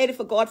indicated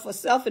for God for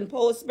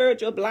self-imposed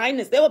spiritual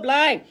blindness. They were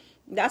blind.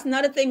 That's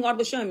another thing God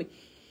was showing me.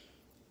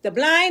 The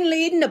blind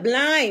leading the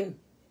blind.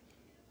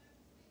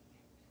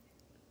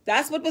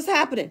 That's what was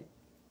happening.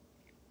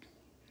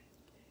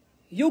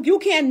 You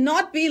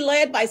cannot be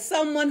led by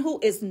someone who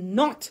is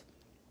not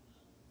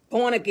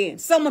born again.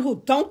 Someone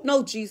who don't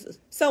know Jesus.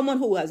 Someone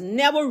who has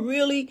never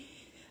really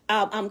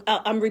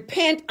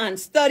repent and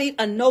studied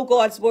and know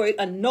God's word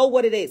and know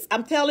what it is.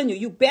 I'm telling you,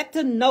 you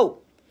better know.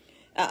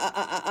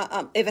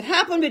 If it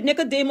happened with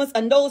Nicodemus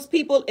and those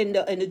people in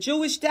the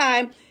Jewish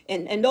time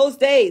in those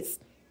days,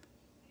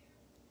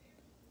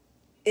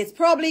 it's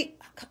probably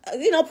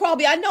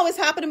I know it's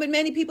happening with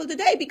many people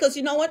today, because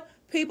you know what?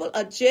 People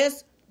are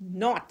just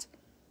not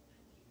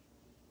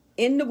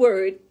in the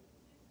word,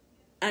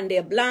 and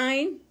they're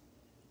blind.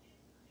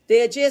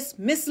 They're just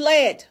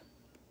misled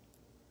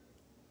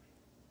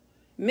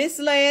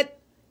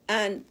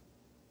and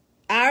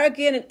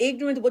arrogant and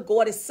ignorant of what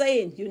God is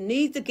saying. You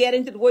need to get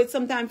into the word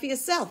sometime for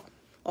yourself,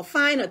 or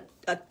find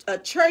a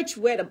church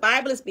where the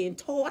Bible is being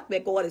taught, where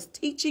God is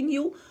teaching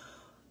you,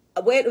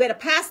 where the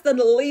pastor and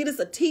the leaders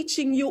are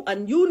teaching you,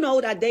 and you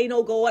know that they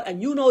know God,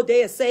 and you know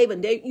they are saved,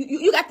 and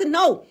you got to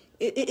know.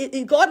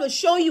 God will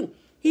show you.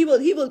 He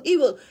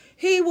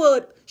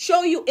would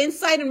show you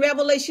insight and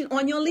revelation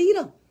on your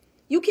leader.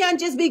 You can't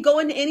just be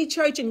going to any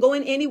church and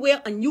going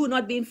anywhere and you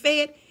not being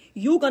fed.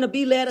 You're going to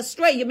be led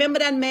astray. You remember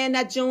that man,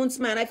 that Jones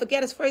man? I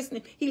forget his first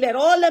name. He led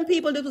all them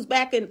people. This was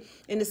back in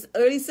the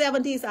early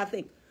 70s, I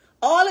think.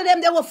 All of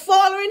them, they were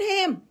following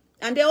him.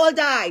 And they all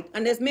died.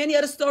 And there's many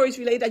other stories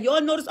related that you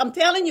all notice. I'm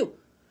telling you.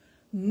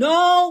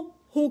 Know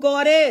who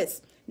God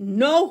is.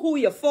 Know who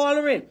you're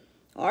following.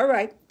 All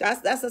right.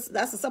 That's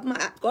something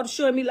God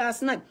showed me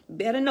last night.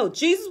 Better know.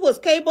 Jesus was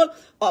capable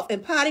of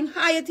imparting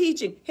higher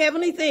teaching,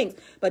 heavenly things.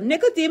 But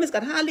Nicodemus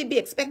could hardly be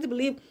expected to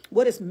believe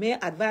what is mere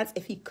advance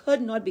if he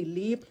could not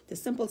believe the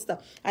simple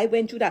stuff. I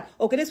went through that.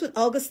 Okay, this is what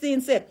Augustine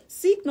said.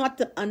 Seek not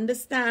to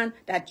understand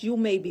that you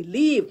may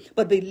believe,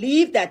 but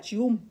believe that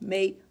you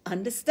may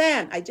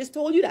understand. I just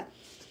told you that.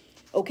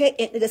 Okay,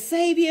 and the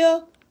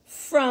Savior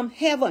from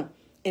heaven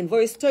in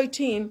verse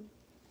 13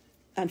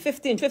 and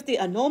 15,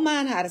 and no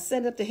man had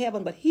ascended up to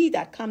heaven, but he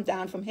that come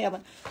down from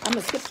heaven. I'm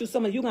going to skip through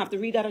some of you. You're going to have to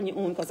read that on your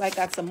own, because I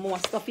got some more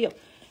stuff here.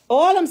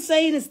 All I'm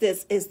saying is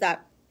this, is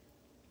that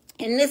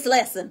in this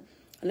lesson,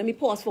 let me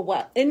pause for a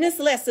while. In this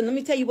lesson, let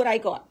me tell you what I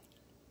got.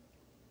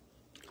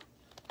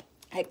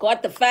 I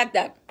got the fact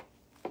that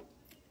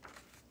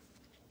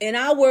in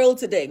our world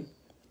today,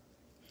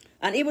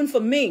 and even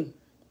for me,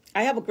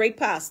 I have a great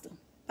pastor,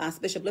 Pastor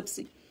Bishop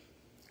Lipsy,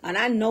 and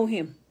I know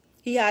him.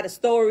 He had a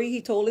story. He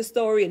told his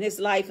story in his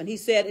life. And he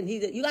said,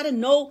 you got to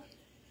know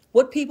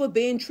what people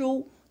been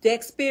through, their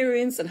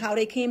experience, and how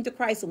they came to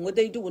Christ and what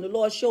they do. And the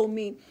Lord showed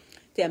me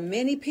there are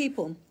many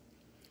people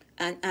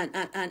and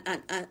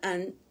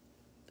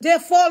they're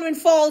following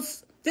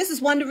false. This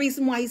is one of the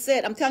reasons why he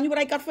said, I'm telling you what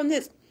I got from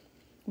this.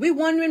 We're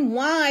wondering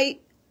why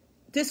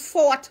this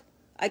fought,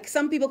 like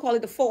some people call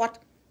it the fourth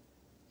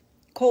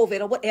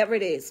COVID or whatever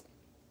it is.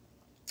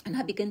 And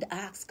I begin to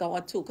ask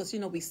God too, because,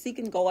 we're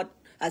seeking God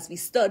as we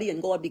study,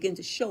 and God begin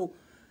to show.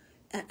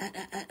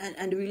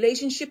 And the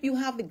relationship you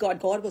have with God,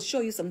 God will show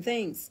you some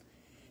things.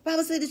 The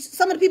Bible says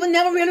some of the people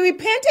never really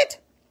repented.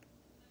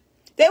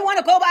 They want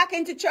to go back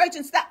into church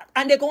and start,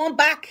 and they're going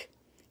back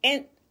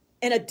in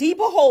a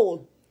deeper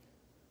hole,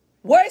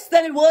 worse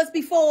than it was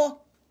before.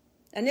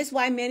 And this is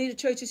why many of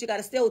the churches, you got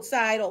to stay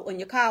outside or on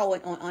your car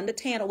or on the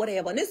tent or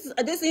whatever. And this is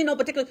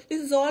particular.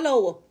 This is all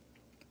over.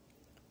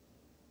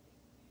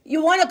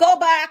 You want to go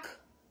back.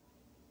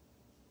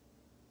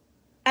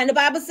 And the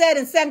Bible said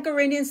in 2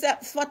 Corinthians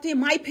 14,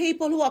 my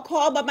people who are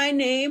called by my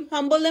name,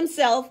 humble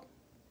themselves,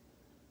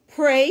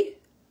 pray,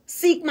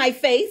 seek my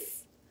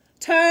face,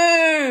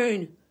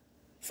 turn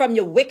from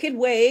your wicked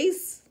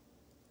ways.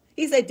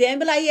 He said, then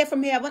will I hear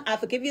from heaven, I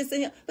forgive you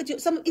sin. But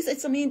he said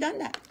some ain't done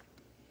that.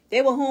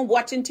 They were home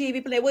watching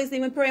TV, they wasn't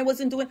even praying,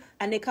 wasn't doing,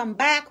 and they come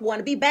back, want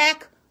to be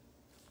back.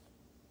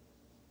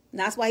 And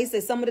that's why he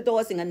says some of the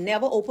doors are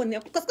never open there.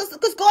 Because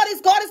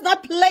God is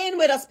not playing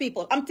with us,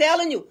 people. I'm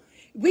telling you.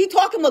 We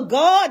talking about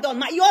God.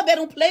 You all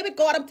better don't play with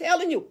God. I'm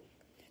telling you.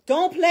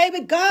 Don't play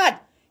with God.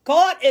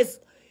 God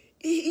is,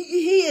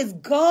 he is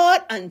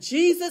God, and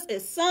Jesus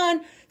is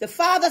Son. The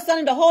Father, Son,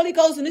 and the Holy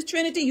Ghost in this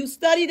Trinity. You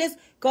study this.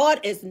 God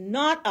is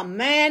not a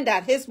man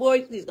that his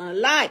word is going to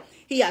lie.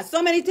 He has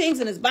so many things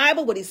in his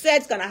Bible. What he said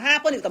is going to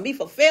happen. It's going to be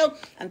fulfilled.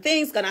 And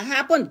things going to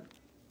happen.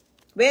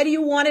 Whether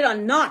you want it or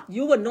not.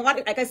 You are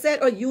not, like I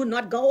said, or you are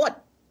not God.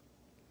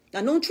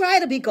 Now don't try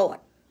to be God.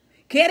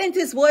 Get into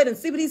his word and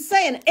see what he's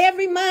saying.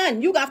 Every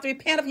man, you have to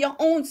repent of your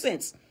own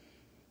sins.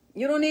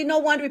 You don't need no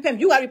one to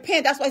repent. You got to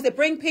repent. That's why I say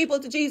bring people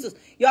to Jesus.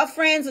 Your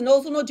friends and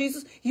those who know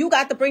Jesus, you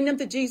got to bring them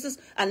to Jesus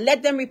and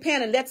let them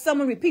repent and let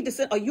someone repeat the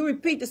sin, or you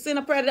repeat the sin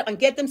of prayer and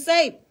get them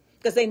saved.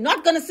 Because they're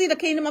not going to see the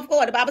kingdom of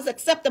God. The Bible says,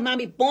 except the man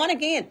be born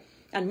again.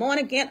 And born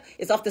again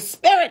is of the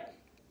Spirit.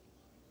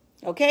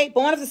 Okay?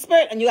 Born of the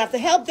Spirit. And you have to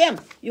help them.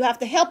 You have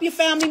to help your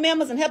family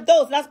members and help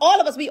those. That's all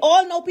of us. We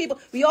all know people.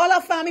 We all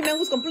have family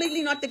members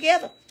completely not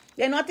together.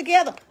 They're not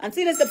together. And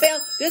see, this is the bell.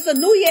 This is a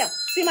new year.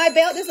 See my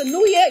bell? This is a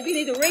new year. We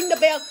need to ring the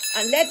bell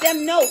and let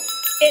them know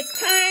it's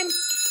time.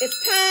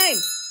 It's time.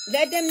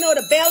 Let them know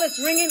the bell is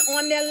ringing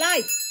on their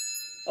life.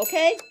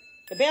 Okay?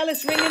 The bell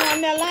is ringing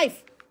on their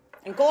life.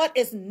 And God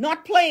is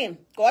not playing.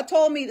 God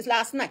told me this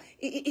last night.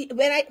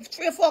 When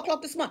 3 or 4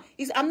 o'clock this month,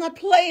 he said, I'm not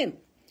playing.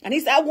 And he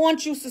said, I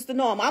want you, Sister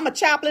Norma. I'm a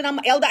chaplain. I'm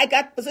an elder.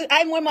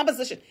 I want my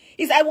position.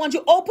 He said, I want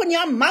you to open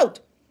your mouth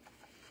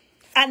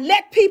and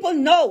let people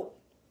know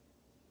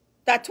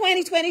that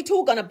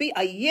 2022 going to be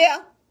a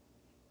year.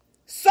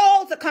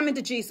 Souls are coming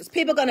to Jesus.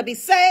 People are going to be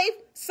saved,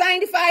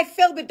 sanctified,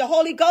 filled with the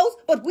Holy Ghost.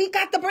 But we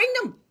got to bring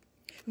them.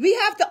 We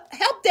have to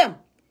help them.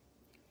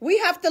 We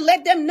have to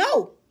let them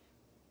know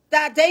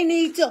that they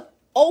need to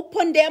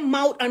open their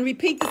mouth and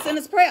repeat the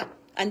sinner's prayer.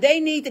 And they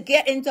need to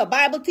get into a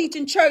Bible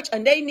teaching church.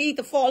 And they need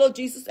to follow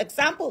Jesus'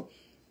 example.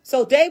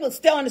 So they will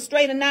stay on the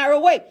straight and narrow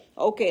way.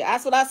 Okay,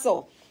 that's what I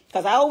saw.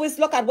 Because I always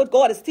look at what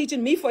God is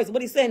teaching me first.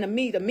 What he's saying to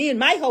me and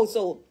my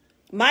household.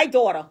 My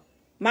daughter,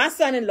 my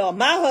son-in-law,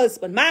 my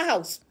husband, my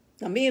house.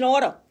 I'm being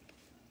order.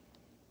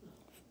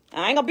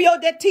 I ain't going to be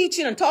out there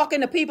teaching and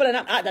talking to people.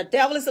 And the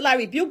devil is a lie.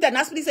 Rebuke that. And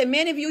that's what he said.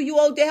 Many of you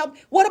out there help.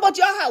 What about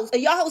your house? Are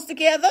your house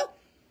together?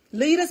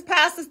 Leaders,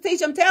 pastors,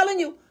 teach. I'm telling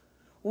you.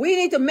 We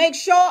need to make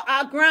sure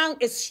our ground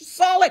is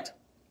solid.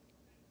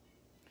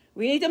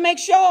 We need to make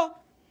sure.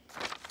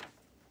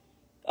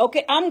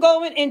 Okay, I'm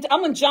going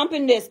to jump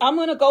in this. I'm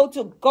going to go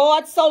to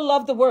God so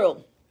loved the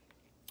world.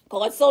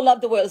 God so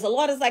loved the world. There's a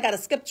lot of I got to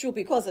skip through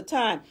because of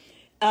time.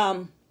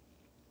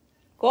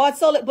 God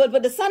so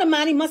but the Son of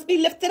Man, he must be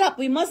lifted up.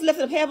 We must lift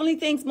up. Heavenly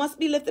things must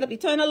be lifted up.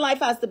 Eternal life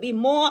has to be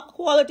more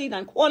quality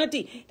than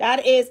quantity.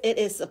 That is, it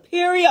is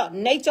superior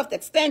nature of the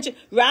extension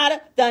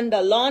rather than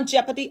the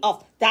longevity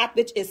of that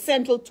which is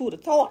central to the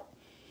thought.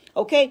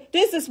 Okay,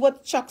 this is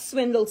what Chuck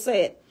Swindoll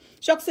said.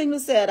 Chuck Swindoll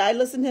said, I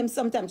listen to him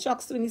sometimes. Chuck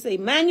Swindoll say,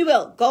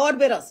 Emmanuel, God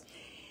with us.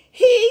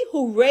 He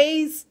who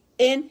reigns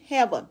in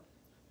heaven.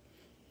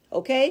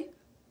 Okay?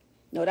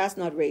 No, that's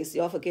not race.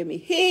 Y'all forgive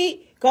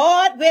me.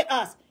 God with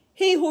us.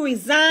 He who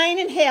reside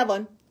in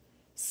heaven,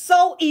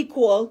 so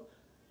equal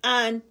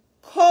and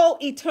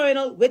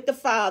co-eternal with the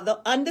Father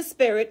and the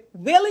Spirit,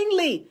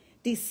 willingly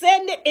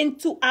descended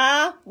into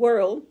our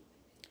world.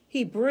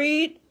 He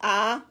breathed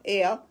our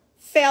air,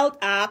 felt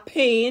our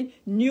pain,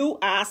 knew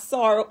our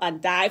sorrow,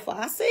 and died for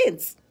our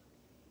sins.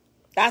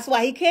 That's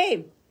why he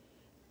came.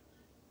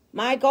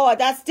 My God,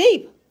 that's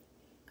deep.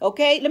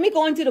 Okay, let me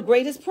go into the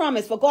greatest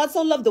promise. For God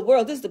so loved the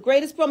world. This is the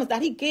greatest promise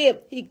that he gave.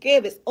 He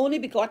gave his only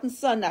begotten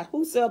Son, that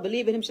whosoever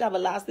believe in him shall have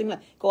everlasting life.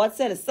 God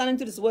sent his Son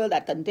into this world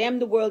that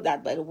condemned the world,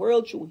 that by the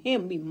world through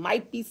him we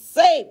might be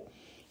saved.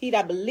 He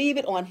that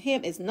believeth on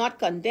him is not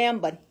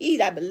condemned, but he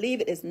that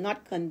believeth is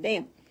not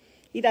condemned.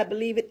 He that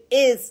believeth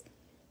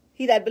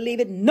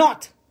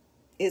not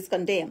is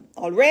condemned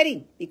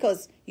already,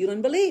 because you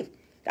don't believe.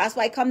 That's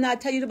why I come now to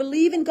tell you to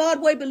believe in God.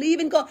 Boy,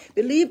 believe in God.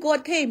 Believe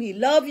God came. He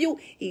loves you.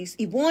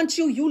 He wants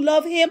you. You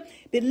love him.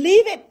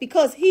 Believe it,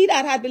 because he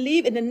that had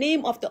believed in the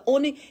name of the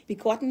only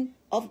begotten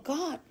of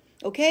God.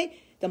 Okay?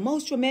 The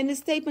most tremendous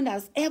statement that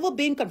has ever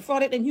been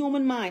confronted in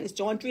human mind is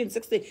John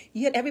 3:16.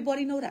 Yet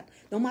everybody know that.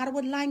 No matter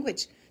what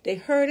language. They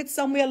heard it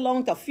somewhere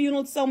along the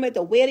funeral, somewhere,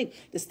 the wedding.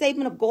 The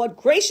statement of God,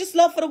 gracious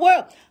love for the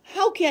world.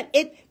 How can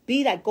it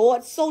be that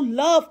God so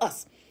loved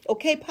us?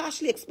 Okay,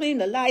 partially explain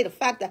the lie, the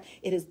fact that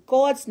it is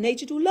God's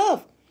nature to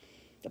love.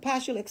 The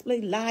partially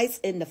explain lies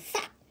in the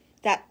fact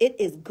that it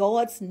is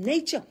God's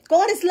nature.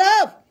 God is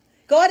love.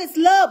 God is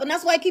love. And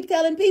that's why I keep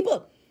telling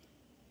people,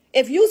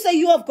 if you say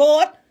you have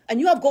God and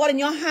you have God in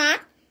your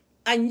heart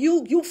and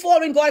you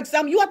following God's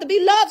example, you have to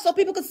be loved so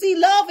people can see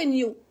love in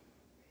you.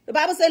 The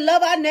Bible says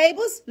love our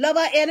neighbors, love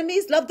our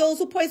enemies, love those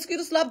who persecute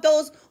us, love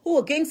those who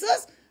are against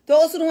us,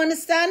 those who don't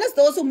understand us,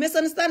 those who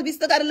misunderstand us. We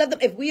still got to love them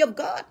if we have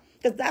God,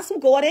 because that's who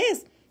God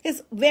is.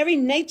 His very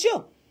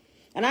nature.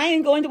 And I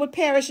ain't going to what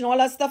parish and all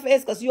that stuff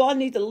is, because you all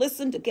need to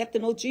listen to get to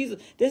know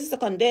Jesus. This is the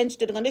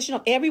condition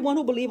of everyone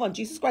who believes on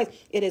Jesus Christ.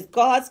 It is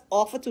God's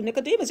offer to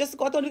Nicodemus. Just as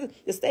God told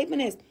Nicodemus, the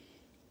statement is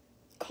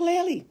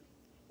clearly,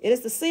 it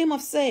is the same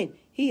of saying,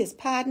 he is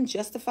pardoned,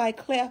 justified,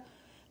 clear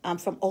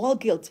from all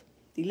guilt,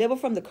 delivered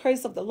from the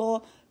curse of the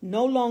law,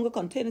 no longer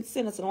contained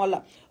sinners and all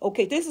that.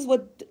 Okay, this is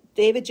what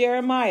David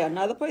Jeremiah,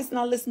 another person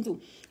I listen to,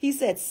 he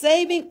said,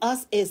 saving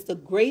us is the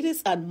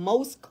greatest and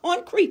most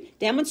concrete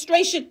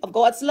demonstration of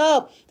God's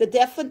love, the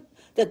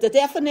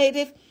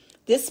definitive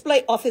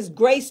display of his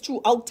grace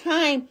throughout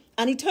time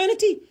and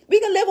eternity. We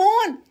can live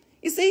on.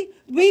 You see,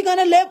 we're going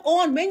to live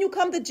on. When you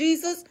come to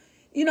Jesus,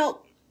 you know,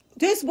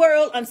 this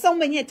world, and some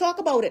when you talk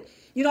about it,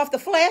 you know, of the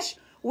flesh,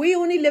 We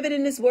only living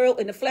in this world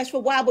in the flesh for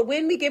a while, but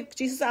when we give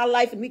Jesus our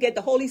life and we get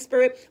the Holy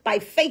Spirit, by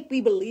faith we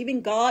believe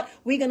in God,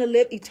 we're going to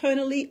live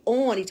eternally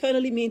on.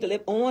 Eternally means to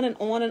live on and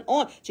on and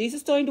on.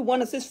 Jesus turned to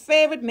one of his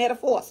favorite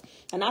metaphors,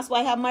 and that's why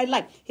I have my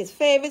light. His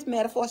favorite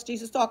metaphors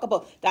Jesus talk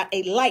about, that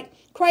a light.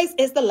 Christ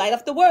is the light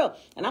of the world.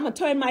 And I'm going to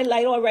turn my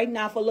light on right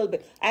now for a little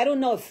bit. I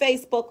don't know if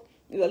Facebook,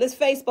 well, this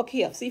Facebook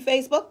here. See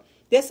Facebook?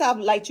 This how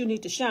light you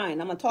need to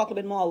shine. I'm going to talk a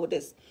little bit more with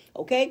this.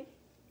 Okay?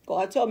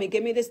 God told me,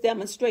 give me this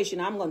demonstration.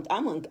 I'm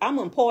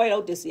gonna pour it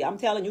out this year. I'm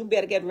telling you,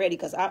 better get ready,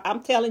 because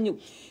I'm telling you.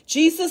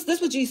 Jesus, this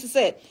is what Jesus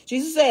said.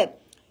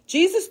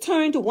 Jesus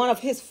turned to one of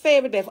his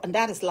favorite, and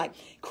that is light.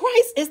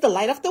 Christ is the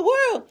light of the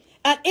world.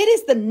 And it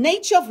is the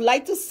nature of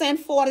light to send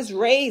forth his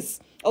rays.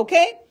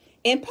 Okay?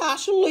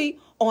 Impartially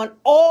on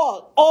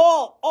all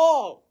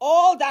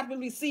that will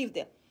receive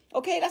them.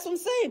 Okay? That's what I'm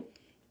saying.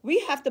 We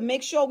have to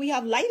make sure we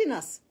have light in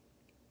us.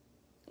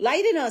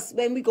 Light in us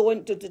when we go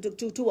into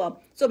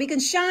so we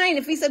can shine.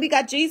 If we say we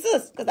got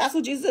Jesus, because that's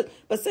what Jesus is.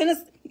 But sinners,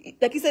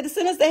 like he said, the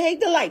sinners, they hate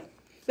the light.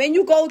 When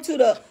you go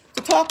to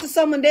talk to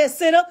someone, they're a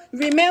sinner,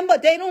 remember,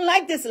 they don't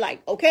like this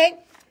light, okay?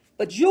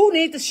 But you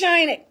need to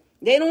shine it.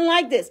 They don't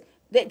like this.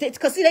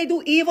 Because see, they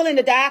do evil in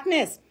the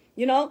darkness.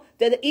 You know,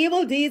 the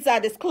evil deeds are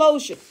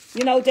disclosure.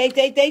 You know,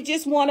 they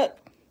just want to,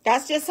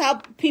 that's just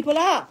how people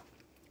are.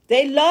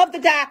 They love the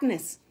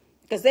darkness.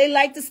 Because they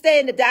like to stay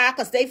in the dark,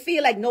 because they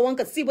feel like no one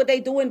can see what they're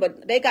doing.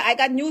 But I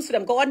got news for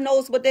them. God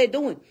knows what they're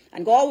doing.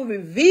 And God will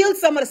reveal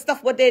some of the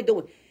stuff what they're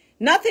doing.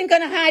 Nothing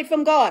going to hide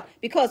from God,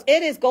 because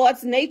it is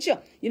God's nature.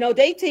 You know,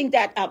 they think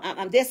that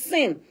there's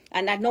sin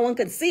and that no one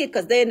can see it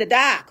because they're in the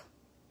dark.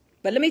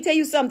 But let me tell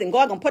you something.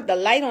 God going to put the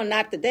light on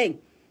that today.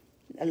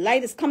 The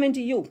light is coming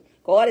to you.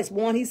 God is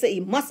born. He said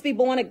he must be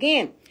born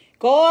again.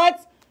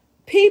 God's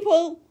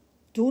people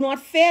do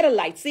not fear the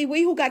light. See,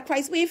 we who got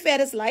Christ, we ain't fear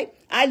this light.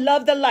 I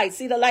love the light.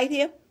 See the light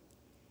here?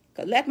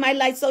 Because let my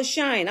light so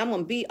shine. I'm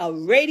going to be a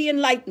radiant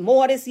light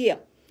more this year.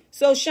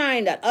 So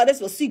shine that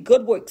others will see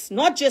good works.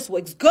 Not just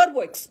works, good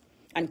works.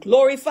 And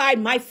glorify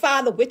my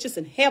Father which is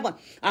in heaven.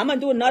 I'm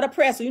going to do another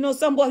prayer. So you know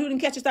somebody who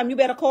didn't catch this time, you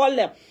better call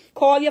them.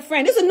 Call your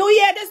friend. This is a new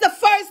year. This is the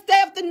first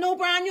day of the new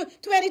brand new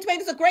 2020.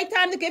 It's a great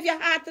time to give your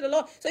heart to the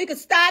Lord so you can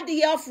start the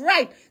year off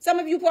right. Some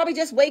of you probably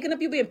just waking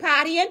up, you been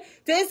partying.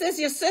 This is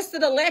your sister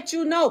to let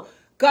you know.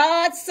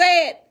 God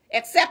said,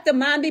 except the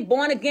man be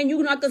born again,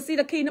 you're not going to see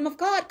the kingdom of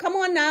God. Come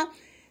on now.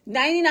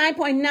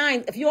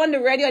 99.9. If you're on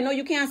the radio, I know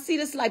you can't see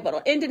this light, but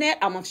on internet,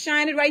 I'm going to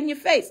shine it right in your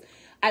face.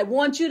 I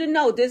want you to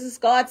know this is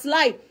God's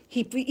light.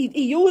 He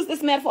used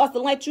this metaphor to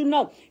let you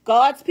know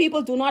God's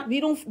people we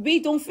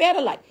don't fear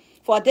the light.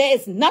 For there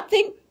is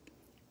nothing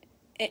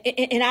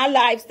in our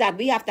lives that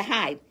we have to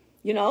hide.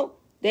 You know,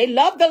 they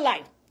love the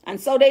light.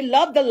 And so they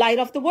love the light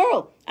of the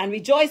world and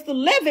rejoice to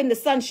live in the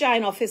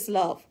sunshine of his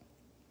love.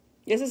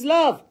 This is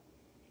love.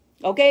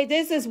 Okay,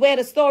 this is where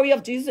the story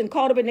of Jesus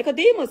encounter with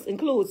Nicodemus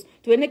includes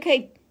to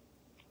indicate,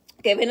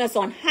 giving us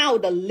on how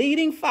the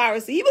leading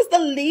Pharisee, he was the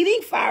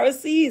leading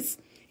Pharisees.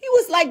 He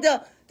was like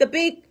the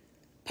big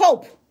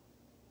pope.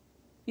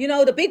 You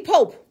know, the big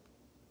pope.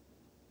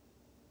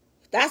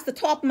 That's the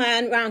top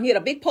man around here, the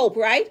big pope,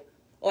 right?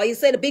 Or you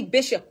say the big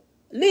bishop.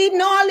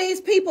 Leading all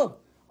these people.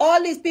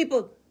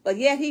 But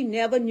yet he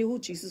never knew who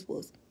Jesus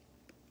was.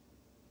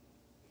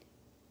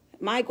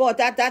 My God,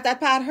 that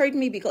part hurt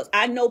me, because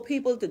I know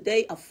people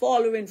today are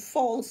following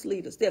false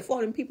leaders. They're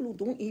following people who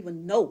don't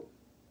even know.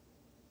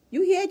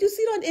 You hear it, you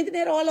see it on the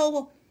internet all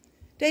over.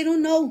 They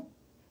don't know.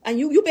 And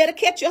you better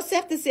catch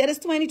yourself this year. It's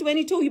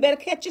 2022. You better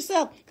catch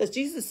yourself, because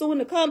Jesus is soon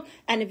to come.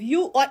 And if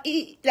you like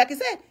I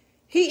said,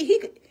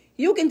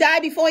 you can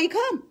die before he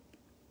come.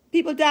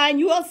 People dying.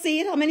 You all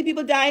see it. How many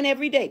people dying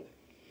every day?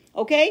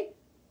 Okay?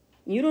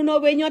 You don't know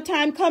when your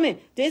time coming.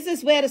 This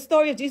is where the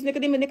story of Jesus,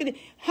 Nicodemus.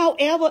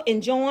 However,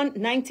 in John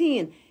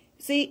 19,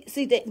 see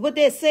what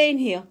they're saying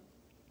here.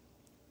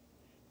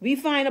 We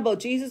find about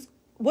Jesus,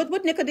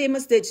 what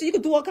Nicodemus did. So you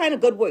could do all kind of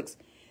good works.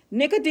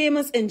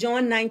 Nicodemus in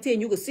John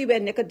 19, you can see where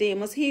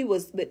Nicodemus, he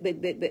was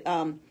with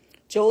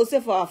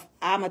Joseph of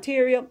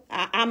Arimathea,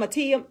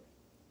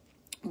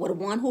 was the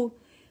one who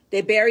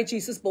they buried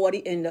Jesus' body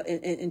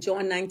in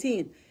John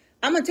 19.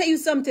 I'm going to tell you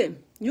something.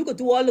 You could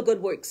do all the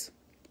good works.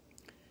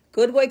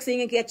 Good works ain't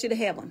going to get you to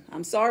heaven.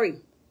 I'm sorry.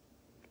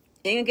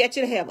 Ain't going to get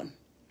you to heaven.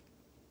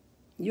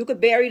 You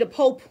could bury the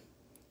Pope.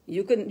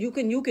 You can,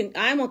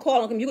 I'm going to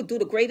call on him. You could do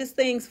the greatest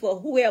things for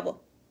whoever.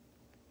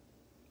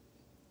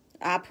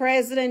 Our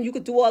president, you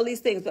could do all these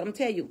things. But I'm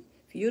telling you,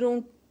 if you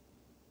don't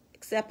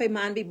accept a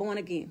man be born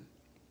again.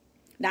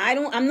 Now,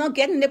 I'm not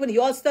getting Nicodemus.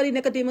 You all study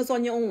Nicodemus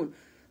on your own.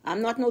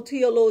 I'm not no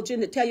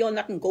theologian to tell you all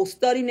nothing. Go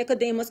study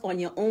Nicodemus on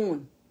your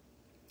own.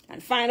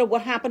 And find out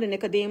what happened to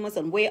Nicodemus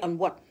and where and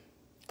what.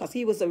 Because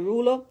he was a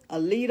ruler, a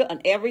leader, and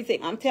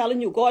everything. I'm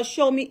telling you, God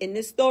showed me in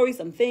this story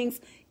some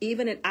things,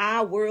 even in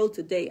our world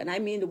today. And I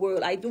mean the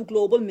world. I do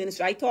global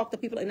ministry. I talk to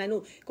people, and I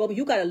know, God,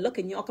 you got to look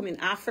in York, in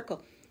Africa.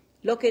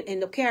 Look in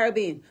the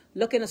Caribbean.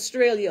 Look in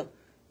Australia.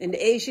 In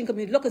the Asian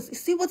community. Look,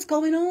 see what's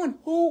going on.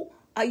 Who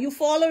are you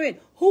following?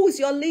 Who is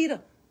your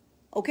leader?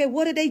 Okay,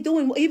 what are they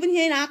doing? Even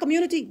here in our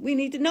community, we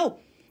need to know.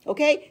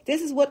 Okay,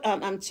 this is what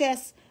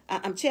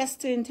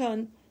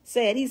Chesterton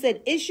said. He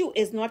said, issue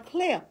is not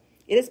clear.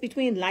 It is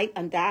between light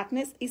and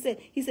darkness. He said,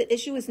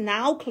 issue is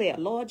now clear.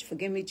 Lord,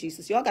 forgive me,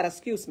 Jesus. Y'all got to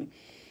excuse me.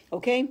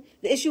 Okay,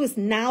 the issue is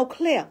now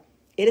clear.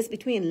 It is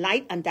between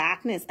light and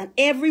darkness, and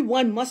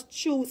everyone must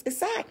choose a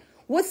side.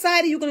 What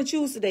side are you going to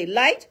choose today?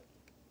 Light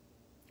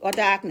or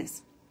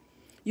darkness?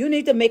 You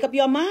need to make up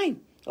your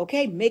mind.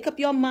 Okay, make up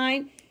your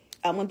mind.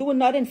 I'm going to do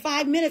another in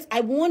 5 minutes.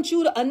 I want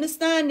you to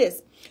understand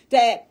this,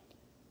 that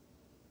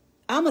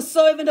I'm a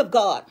servant of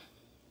God.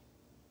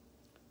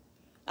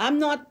 I'm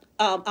not,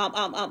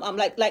 I'm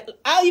like,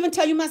 I'll even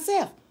tell you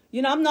myself,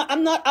 you know,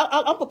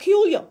 I'm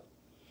peculiar.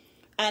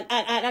 And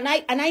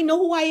I know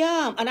who I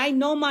am, and I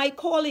know my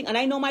calling, and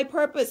I know my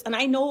purpose, and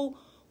I know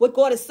what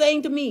God is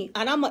saying to me.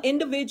 And I'm an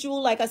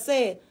individual, like I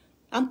said,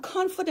 I'm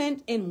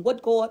confident in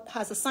what God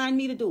has assigned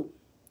me to do.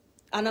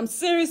 And I'm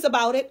serious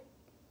about it,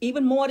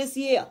 even more this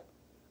year.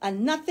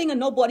 And nothing and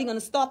nobody going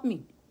to stop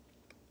me.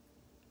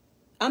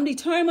 I'm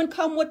determined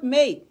come what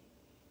may.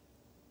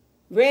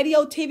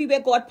 Radio, TV, where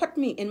God put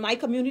me, in my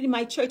community,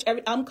 my church,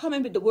 I'm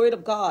coming with the word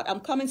of God.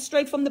 I'm coming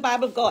straight from the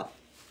Bible of God.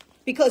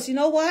 Because you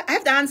know what? I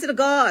have to answer to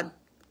God.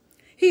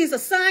 He's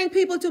assigned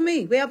people to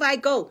me wherever I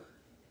go.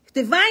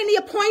 Divinely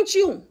appoint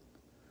you.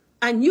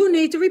 And you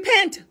need to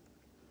repent.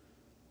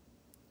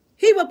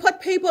 He will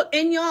put people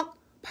in your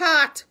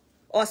path,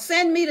 or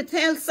send me to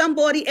tell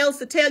somebody else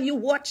to tell you,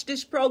 watch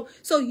this program,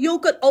 so you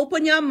could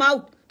open your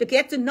mouth to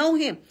get to know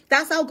him.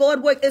 That's how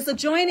God works. It's a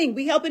joining.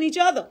 We helping each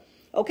other.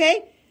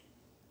 Okay?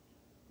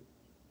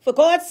 For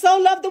God so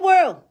loved the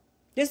world.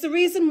 This is the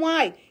reason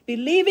why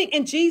believing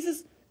in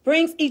Jesus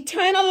brings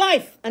eternal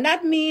life. And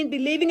that means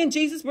believing in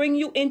Jesus brings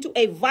you into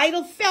a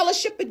vital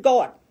fellowship with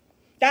God.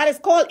 That is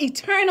called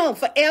eternal,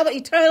 forever.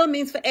 Eternal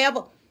means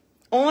forever.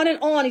 On and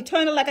on.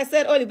 Eternal, like I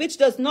said earlier, which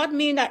does not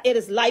mean that it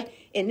is life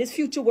in this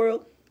future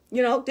world.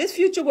 You know, this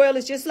future world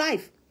is just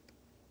life.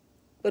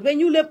 But when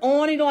you live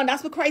on and on,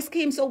 that's what Christ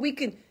came, so we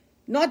can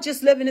not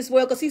just live in this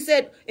world. Because he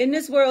said, in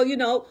this world, you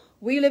know,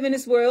 we live in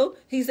this world.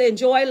 He said,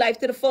 enjoy life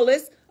to the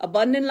fullest.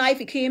 Abundant life.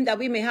 He came that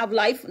we may have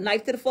life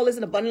to the fullest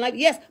and abundant life.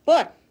 Yes,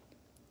 but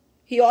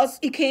he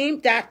came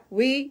that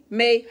we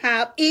may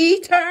have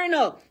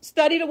eternal.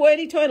 Study the word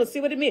eternal. See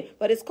what it means.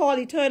 But it's called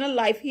eternal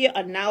life here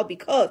and now,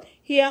 because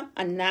here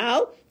and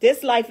now,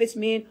 this life is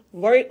mean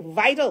very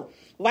vital.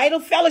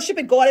 Vital fellowship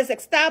with God is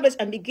established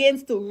and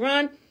begins to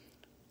run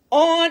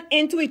on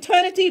into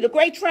eternity. The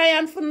great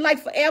triumphant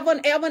life forever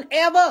and ever and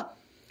ever.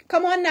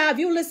 Come on now. If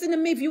you listen to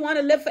me, if you want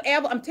to live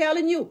forever, I'm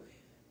telling you,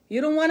 you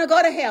don't want to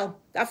go to hell.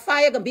 That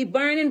fire can be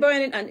burning.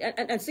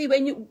 And see,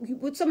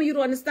 when some of you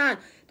don't understand,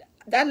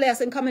 that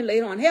lesson coming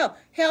later on. Hell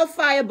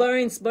fire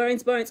burns,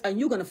 and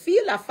you're going to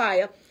feel that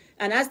fire.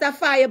 And as that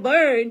fire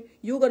burns,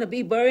 you're going to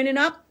be burning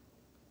up.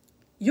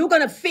 You're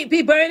going to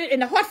be burning in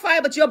the hot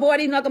fire, but your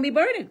body is not going to be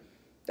burning.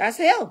 That's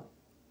hell.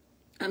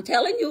 I'm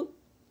telling you.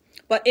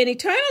 But in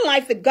eternal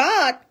life with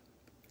God,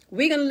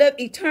 we're going to live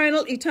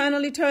eternal,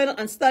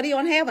 and study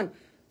on heaven.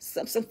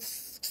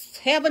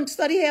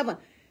 Study heaven.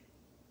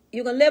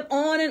 You can live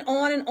on and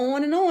on and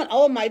on and on.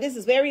 Oh my, this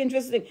is very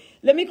interesting.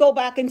 Let me go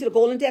back into the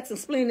golden text and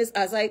explain this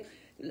as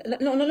let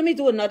me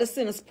do another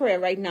sinner's prayer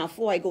right now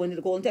before I go into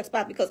the golden text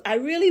part, because I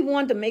really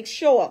want to make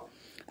sure.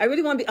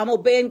 I'm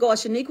obeying God.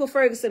 Shaniqua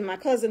Ferguson, my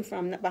cousin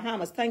from the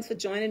Bahamas, thanks for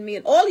joining me.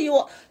 And all of you,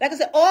 like I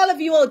said, all of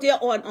you out there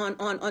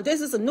on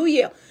this is a new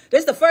year.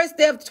 This is the first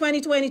day of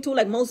 2022,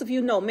 like most of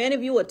you know. Many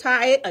of you are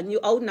tired and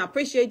you're out, and I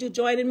appreciate you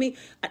joining me.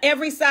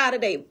 Every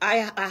Saturday,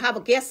 I have a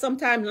guest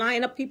sometime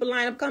people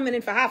line up coming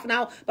in for half an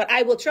hour, but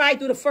I will try to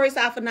do the first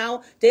half an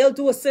hour. They'll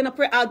do a sinner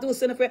prayer. I'll do a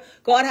sinner prayer.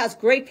 God has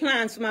great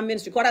plans for my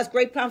ministry. God has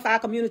great plans for our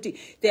community.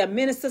 There are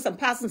ministers and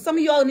pastors. Some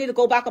of y'all need to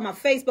go back on my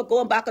Facebook,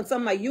 going back on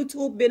some of my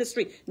YouTube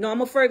ministry.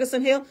 Normal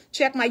Ferguson Hill.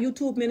 Check my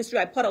YouTube ministry.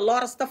 I put a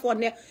lot of stuff on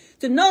there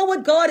to know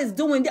what God is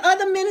doing. The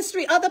other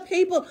ministry, other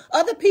people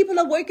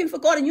are working for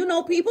God. And you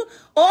know people,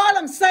 all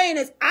I'm saying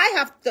is I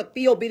have to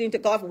be obedient to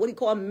God for what he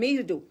called me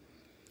to do.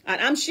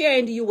 And I'm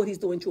sharing to you what he's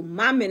doing through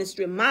my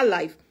ministry, my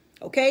life.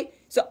 Okay?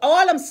 So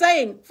all I'm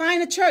saying,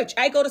 find a church.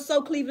 I go to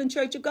South Cleveland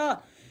Church of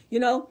God. You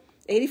know,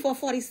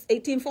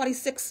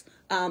 1846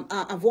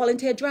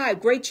 Volunteer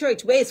Drive. Great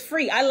church where it's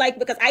free. I like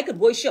because I could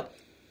worship.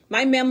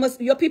 My members,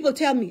 your people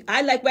tell me,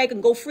 I like where I can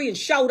go free and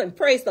shout and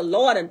praise the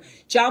Lord and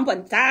jump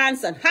and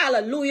dance and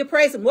hallelujah,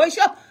 praise and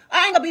worship.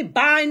 I ain't going to be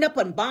bind up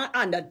and bound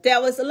on the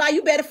devil's a lie.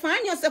 You better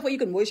find yourself where you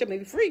can worship and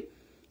be free.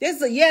 This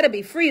is a year to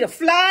be free, to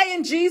fly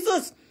in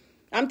Jesus.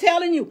 I'm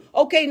telling you.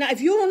 Okay, now if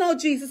you don't know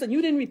Jesus and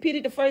you didn't repeat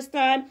it the first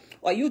time,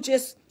 or you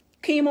just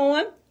came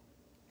on,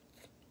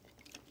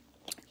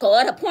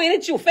 God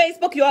appointed you.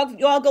 Facebook, you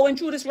all going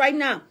through this right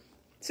now.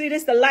 See,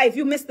 this is the life.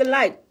 You missed the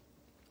light.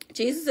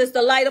 Jesus is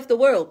the light of the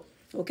world.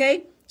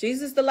 Okay?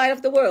 Jesus is the light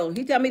of the world.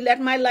 He tell me,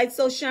 let my light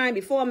so shine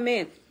before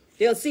men.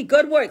 They'll see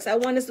good works. I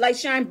want this light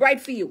shine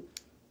bright for you.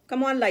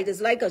 Come on, light.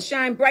 This light will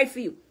shine bright for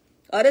you.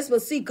 Others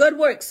will see good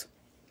works.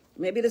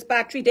 Maybe this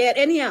battery dead.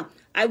 Anyhow,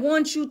 I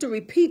want you to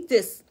repeat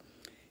this.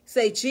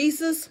 Say,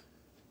 Jesus,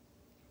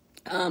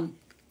 I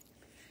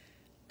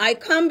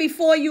come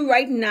before you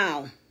right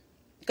now.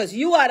 because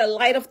you are the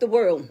light of the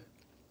world.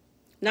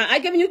 Now,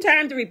 I'm giving you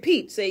time to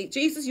repeat. Say,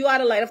 Jesus, you are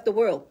the light of the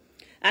world.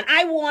 And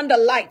I want the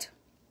light.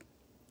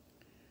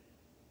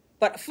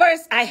 But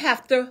first, I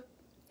have to,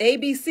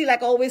 ABC,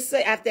 like I always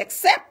say, I have to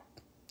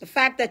accept the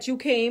fact that you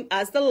came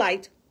as the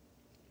light.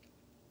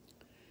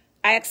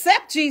 I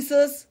accept,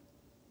 Jesus,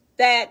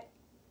 that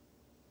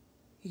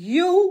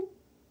you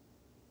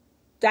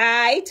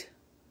died,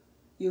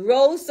 you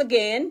rose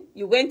again,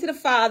 you went to the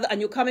Father,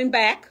 and you're coming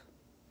back.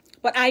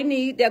 But I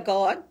need, dear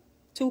God,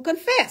 to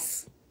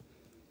confess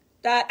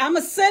that I'm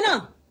a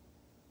sinner.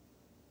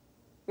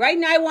 Right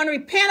now, I want to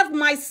repent of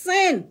my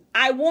sin.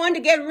 I want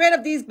to get rid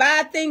of these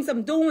bad things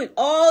I'm doing,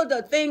 all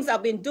the things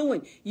I've been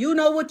doing. You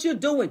know what you're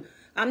doing.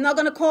 I'm not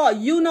going to call.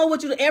 You know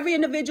what you do. Every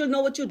individual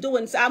know what you're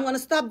doing. So I'm going to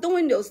stop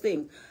doing those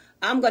things.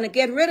 I'm going to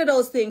get rid of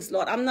those things,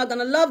 Lord. I'm not going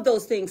to love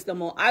those things no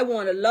more. I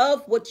want to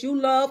love what you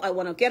love. I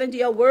want to get into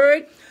your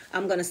word.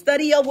 I'm going to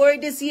study your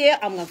word this year.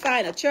 I'm going to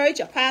find a church,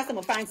 a pastor. I'm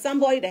going to find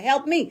somebody to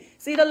help me.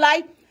 See the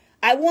light?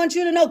 I want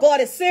you to know God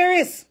is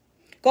serious.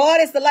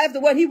 God is the light of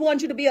the world. He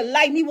wants you to be a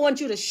light. He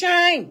wants you to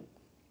shine.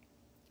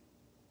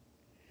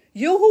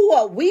 You who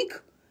are weak,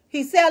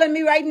 he's telling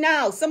me right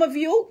now, some of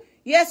you,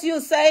 yes, you're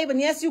saved, and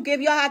yes, you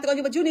give your heart to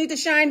God, but you need to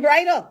shine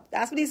brighter.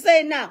 That's what he's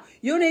saying now.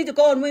 You need to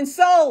go and win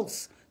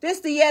souls. This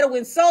is the year to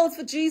win souls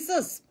for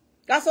Jesus.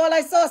 That's all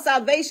I saw.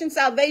 Salvation,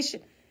 salvation.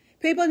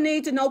 People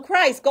need to know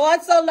Christ.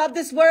 God so loved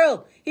this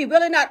world. He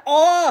willing that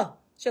all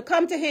shall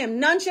come to him.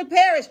 None shall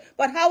perish.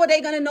 But how are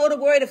they going to know the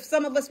word if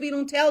some of us, we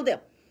don't tell them?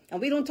 And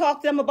we don't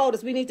talk to them about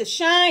us. We need to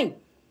shine.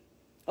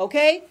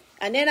 Okay?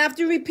 And then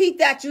after you repeat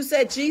that, you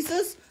said,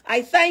 Jesus,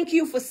 I thank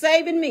you for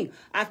saving me.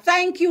 I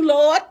thank you,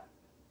 Lord,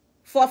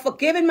 for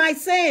forgiving my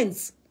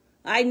sins.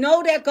 I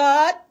know that,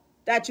 God,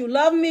 that you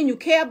love me and you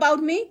care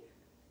about me.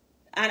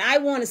 And I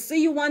want to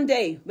see you one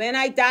day when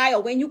I die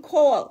or when you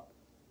call.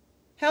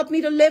 Help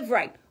me to live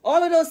right.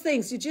 All of those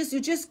things.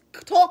 You're just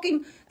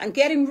talking and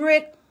getting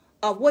rid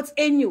of what's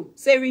in you.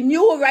 Say,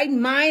 renew a right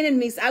mind in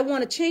me. Say, I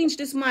want to change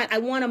this mind. I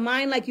want a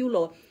mind like you,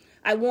 Lord.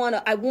 I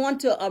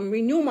want to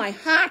renew my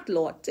heart,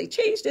 Lord. Say,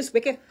 change this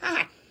wicked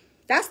heart.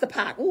 That's the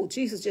part. Oh,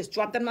 Jesus just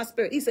dropped in my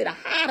spirit. He said, the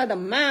heart of the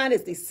man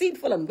is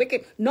deceitful and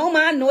wicked. No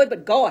man know it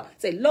but God.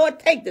 Say, Lord,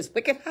 take this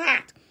wicked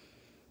heart.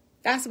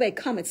 That's where it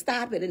come. It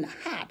start with in the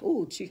heart.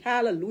 Oh,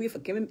 hallelujah,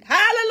 forgive me.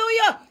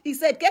 Hallelujah. He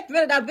said, get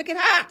rid of that wicked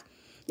heart.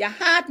 Your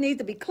heart needs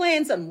to be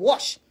cleansed and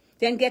washed.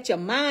 Then get your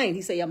mind.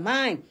 He said, your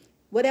mind.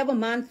 Whatever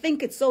man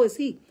thinketh, so is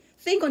he.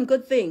 Think on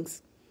good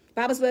things.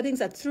 Bible says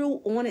things are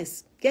true,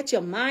 honest. Get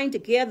your mind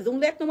together.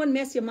 Don't let no one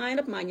mess your mind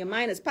up, man. Your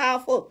mind is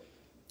powerful.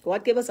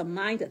 God give us a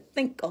mind to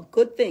think of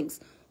good things.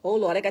 Oh,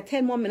 Lord, I got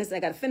 10 more minutes and I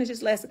got to finish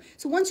this lesson.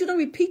 So once you don't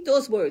repeat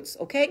those words,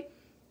 okay?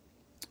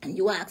 And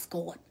you ask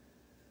God,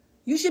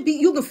 you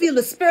can feel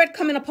the spirit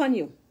coming upon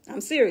you.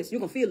 I'm serious. You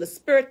can feel the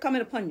spirit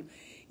coming upon you.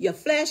 Your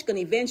flesh can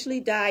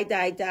eventually die.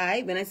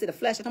 When I say the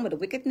flesh, I'm talking about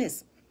the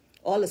wickedness.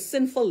 All the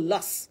sinful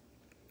lusts.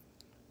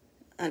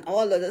 And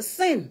all of the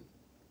sin.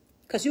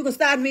 Because you can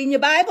start reading your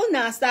Bible.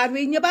 Now start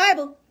reading your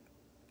Bible.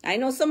 I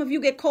know some of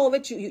you get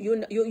COVID.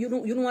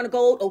 You don't want to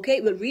go.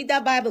 Okay, we'll read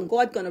that Bible and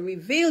God's going to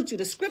reveal to you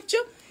the scripture.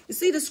 You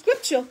see, the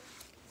scripture,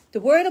 the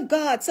word of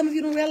God, some of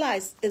you don't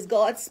realize, is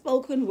God's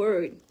spoken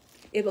word.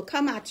 It will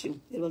come at you.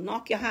 It will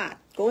knock your heart.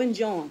 Go in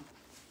John.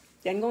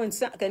 Then go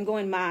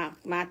in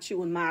Mark,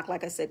 Matthew and Mark.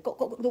 Like I said,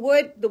 go. The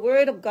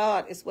word of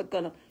God is what's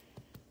going to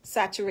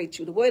saturate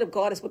you. The word of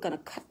God is what's going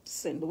to cut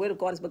sin. The word of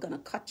God is what's going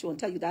to cut you and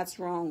tell you that's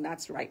wrong,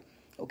 that's right.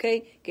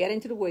 Okay? Get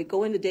into the word.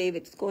 Go into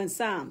David. Go in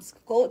Psalms.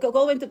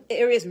 Go into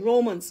areas,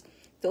 Romans.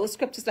 Those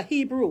scriptures are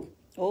Hebrew.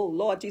 Oh,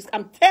 Lord Jesus.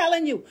 I'm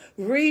telling you,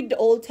 read the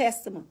Old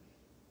Testament.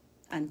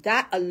 And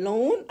that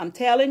alone, I'm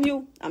telling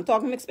you, I'm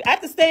talking from experience. I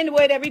have to stay in the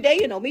word every day.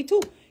 You know, me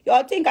too.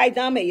 Y'all think I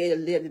dumb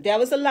it. The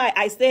devil's a lie.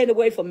 I stay in the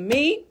word for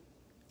me.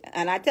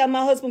 And I tell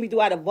my husband, we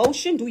do our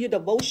devotion. Do your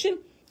devotion.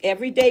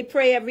 Every day,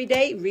 pray every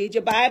day. Read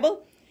your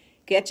Bible.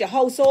 Get your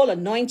household.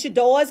 Anoint your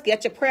doors.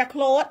 Get your prayer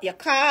cloth, your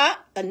car.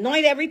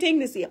 Anoint everything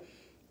this year.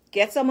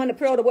 Get someone to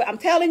pray over the word. I'm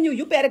telling you,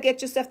 you better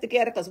get yourself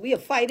together because we are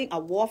fighting a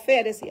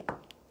warfare this year.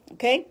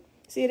 Okay?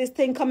 See this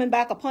thing coming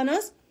back upon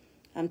us?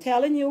 I'm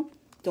telling you,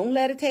 don't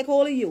let it take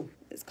hold of you.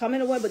 It's coming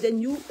away, but then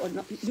you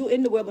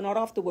in the word, but not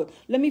off the word.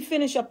 Let me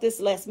finish up this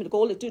lesson.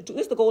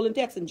 It's the golden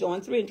text in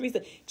John 3:3.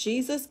 Said,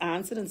 Jesus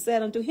answered and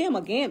said unto him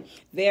again,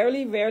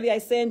 verily, verily, I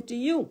say unto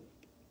you,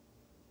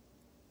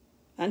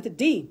 unto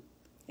thee,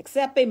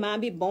 except a man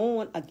be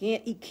born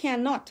again, he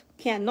cannot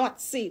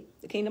see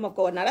the kingdom of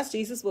God. Now that's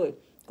Jesus' word.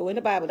 Go in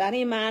the Bible. That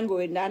ain't man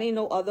word. That ain't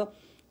no other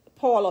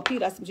Paul or Peter.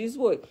 That's Jesus'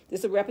 word.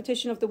 This is a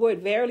repetition of the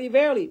word. Verily,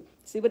 verily.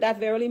 See what that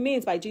verily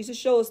means. By Jesus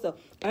shows the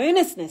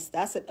earnestness.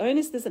 That's it.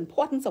 Earnestness,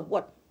 importance of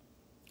what?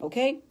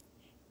 Okay?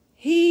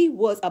 He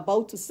was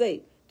about to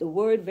say the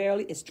word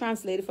verily is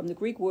translated from the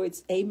Greek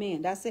words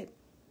amen. That's it.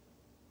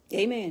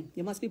 Amen.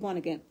 You must be born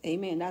again.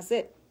 Amen. That's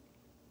it.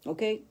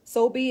 Okay?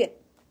 So be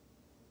it.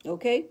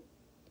 Okay?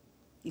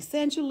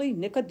 Essentially,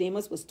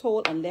 Nicodemus was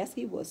told unless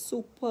he was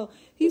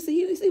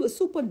he was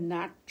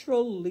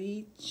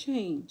supernaturally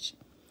changed.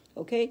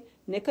 Okay?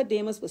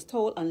 Nicodemus was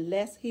told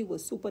unless he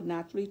was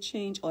supernaturally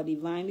changed or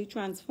divinely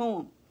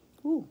transformed.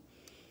 Ooh.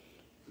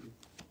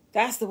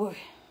 That's the word.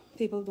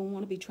 People don't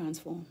want to be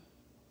transformed.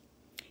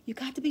 You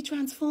got to be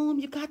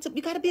transformed. You got to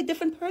be a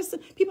different person.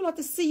 People have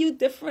to see you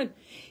different.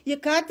 You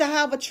got to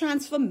have a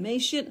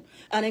transformation,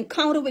 an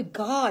encounter with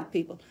God,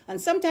 people. And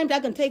sometimes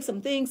that can take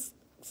some things,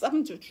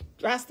 something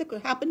drastic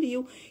could happen to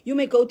you. You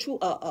may go through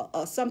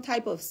some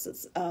type of,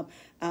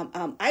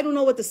 I don't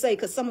know what to say,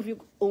 because some of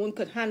you own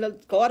could handle.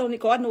 God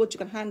know what you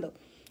can handle.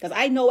 Because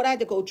I know what I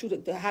had to go through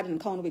to have an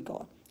encounter with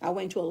God. I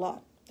went through a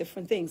lot,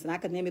 different things, and I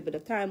could name it, but the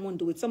time won't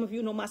do it. Some of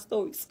you know my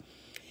stories.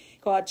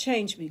 God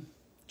changed me,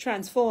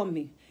 transformed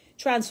me.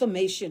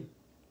 Transformation,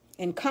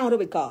 encounter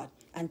with God.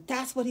 And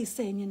that's what he's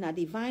saying. You're not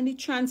divinely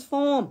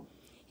transformed.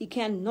 He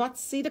cannot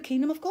see the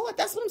kingdom of God.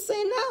 That's what I'm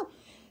saying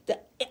now.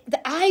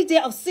 The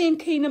idea of seeing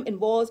kingdom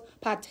involves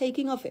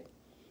partaking of it.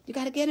 You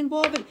got to get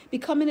involved in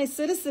becoming a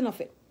citizen of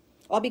it,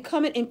 or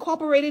becoming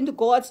incorporated into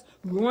God's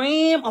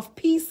realm of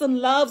peace and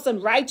love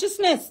and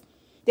righteousness.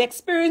 The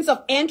experience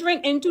of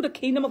entering into the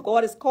kingdom of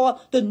God is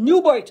called the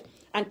new birth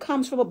and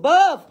comes from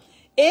above.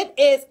 It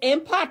is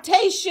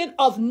impartation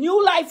of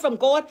new life from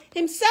God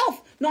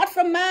himself, not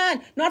from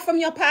man, not from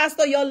your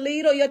pastor, your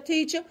leader, your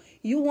teacher.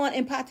 You want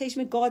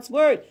impartation with God's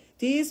word.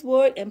 These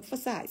words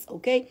emphasize,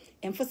 okay?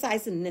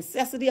 Emphasize the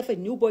necessity of a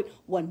new birth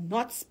were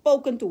not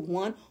spoken to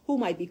one who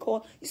might be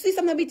called. You see,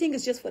 sometimes we think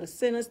it's just for the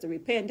sinners, the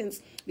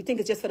repentance. We think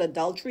it's just for the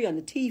adultery and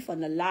the thief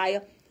and the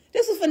liar.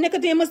 This is for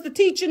Nicodemus, the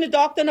teacher, and the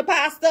doctor, and the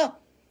pastor.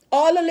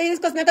 All the leaders,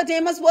 because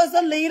Nicodemus was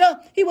a leader.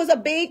 He was a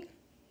big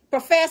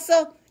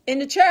professor in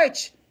the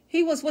church.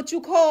 He was what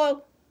you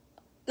call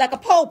like a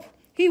pope.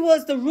 He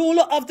was the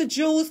ruler of the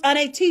Jews and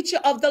a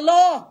teacher of the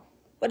law.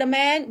 But the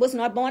man was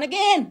not born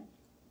again.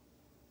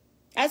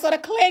 I saw the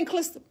clan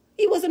cluster.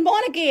 He wasn't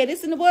born again.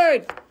 It's in the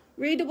word.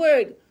 Read the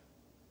word.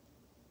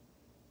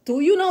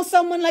 Do you know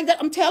someone like that?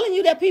 I'm telling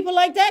you that people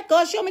like that.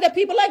 God showed me that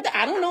people like that.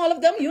 I don't know all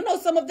of them. You know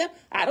some of them.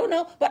 I don't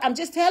know. But I'm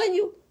just telling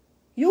you.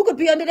 You could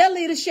be under their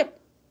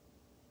leadership.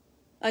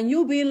 And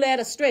you being led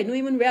astray. You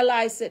even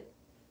realize it.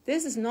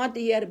 This is not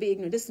the year to be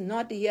ignorant. This is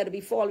not the year to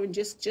be following,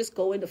 just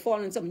go into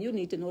following something. You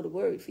need to know the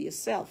word for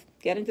yourself.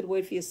 Get into the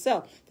word for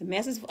yourself. The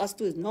message for us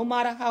too is no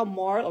matter how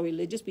moral or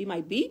religious we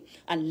might be,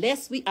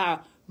 unless we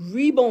are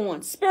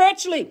reborn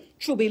spiritually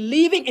through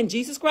believing in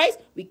Jesus Christ,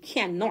 we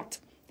cannot.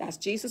 That's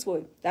Jesus'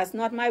 word. That's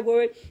not my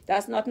word.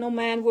 That's not no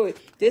man's word.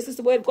 This is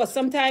the word. Because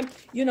sometimes,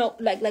 you know,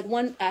 like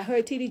one, I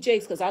heard T.D.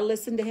 Jakes, because I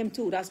listened to him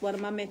too. That's one of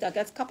my mentors.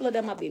 That's a couple of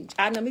them I've been.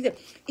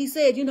 He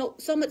said, you know,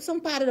 some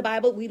part of the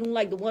Bible we don't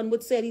like. The one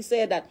would said, he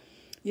said that,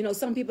 you know,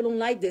 some people don't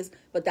like this,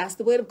 but that's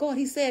the word of God.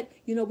 He said,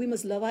 you know, we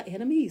must love our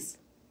enemies.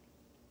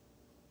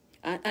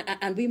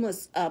 And we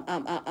must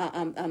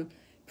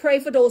pray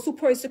for those who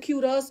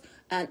persecute us.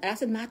 And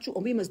that's natural.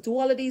 And we must do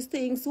all of these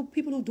things. So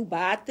people who do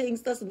bad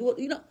things doesn't do it,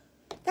 you know.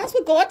 That's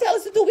what God tells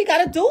us to do. We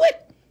got to do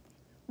it.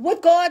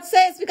 What God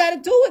says, we got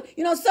to do it.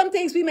 You know, some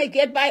things we may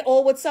get by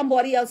or what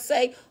somebody else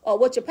say or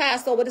what your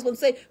pastor or what this one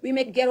say, we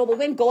may get over.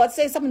 When God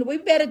says something, we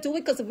better do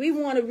it, because if we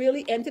want to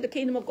really enter the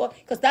kingdom of God,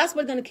 because that's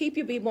what's going to keep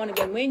you being born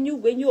again, when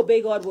you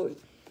obey God's word.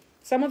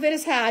 Some of it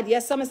is hard.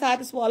 Yes, some is hard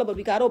to swallow, but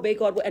we got to obey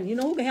God's word. And you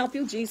know who can help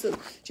you? Jesus.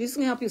 Jesus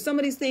can help you. Some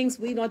of these things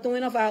we're not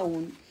doing of our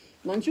own.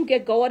 Once you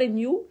get God in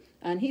you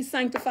and he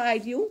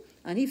sanctified you,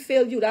 and he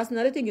filled you. That's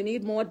another thing. You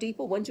need more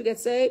deeper. Once you get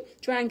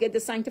saved, try and get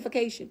the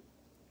sanctification.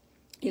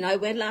 You know, I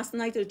went last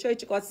night to the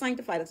church. It got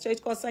sanctified. The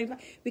church got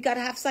sanctified. We got to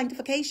have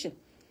sanctification.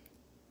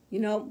 You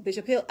know,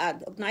 Bishop Hill,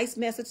 nice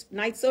message,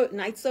 night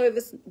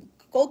service.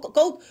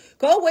 Go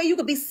where you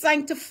could be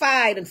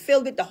sanctified and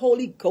filled with the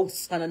Holy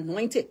Ghost and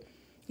anointed.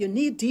 You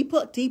need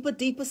deeper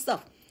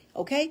stuff.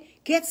 Okay?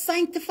 Get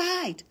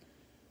sanctified.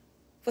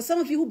 For some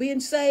of you who being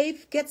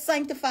saved, get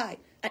sanctified.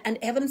 And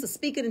evidence of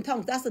speaking in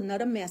tongues. That's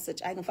another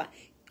message I can find.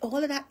 All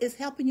of that is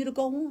helping you to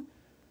go on.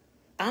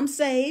 I'm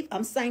saved.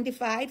 I'm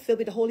sanctified, filled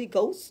with the Holy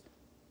Ghost.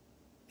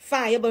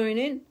 Fire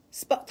burning,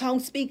 tongue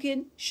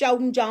speaking,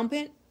 shouting,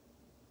 jumping.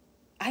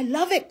 I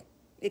love it.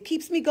 It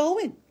keeps me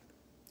going.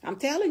 I'm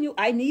telling you,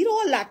 I need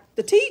all that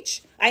to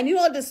teach. I need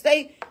all to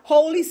stay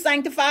holy,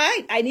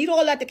 sanctified. I need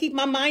all that to keep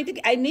my mind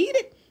together. I need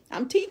it.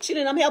 I'm teaching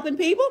and I'm helping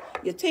people.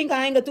 You think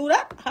I ain't going to do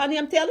that? Honey,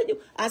 I'm telling you.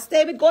 I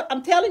stay with God.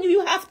 I'm telling you,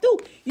 you have to.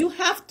 You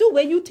have to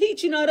when you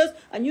teaching others.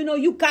 And you know,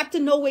 you got to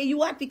know where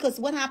you are. Because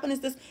what happens is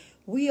this.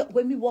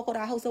 When we walk out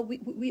our house,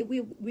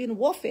 we're in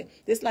warfare.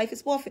 This life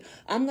is warfare.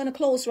 I'm going to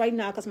close right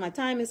now because my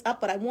time is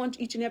up. But I want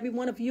each and every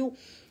one of you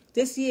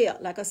this year,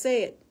 like I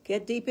said,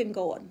 get deep in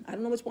God. I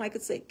don't know which one I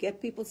could say.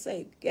 Get people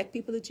saved. Get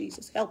people to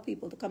Jesus. Help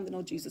people to come to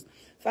know Jesus.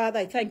 Father,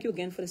 I thank you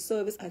again for the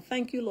service. I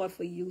thank you, Lord,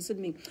 for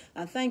using me.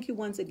 I thank you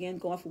once again,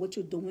 God, for what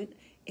you're doing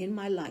in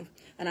my life.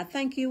 And I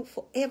thank you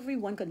for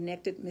everyone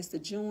connected,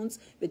 Mr. Jones,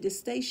 with this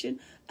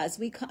station, as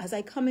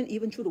I come in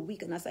even through the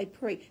week, and as I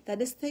pray that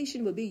this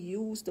station will be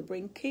used to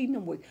bring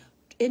kingdom work,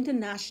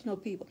 international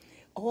people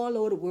all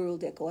over the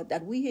world, that God,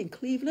 that we in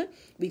Cleveland,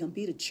 we can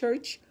be the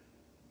church.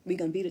 We're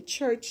going to be the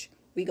church.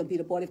 We're going to be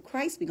the body of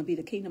Christ. We're going to be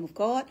the kingdom of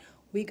God.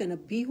 We're going to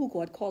be who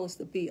God called us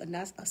to be. And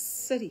that's a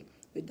city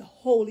with the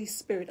Holy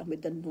Spirit and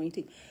with the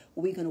anointing.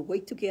 We're going to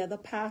wake together,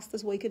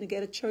 pastors waking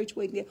together, church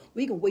waking together.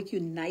 We're going to wake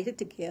united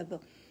together.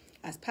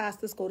 As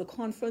pastors go to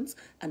conference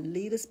and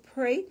leaders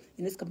pray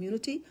in this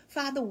community,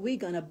 Father, we're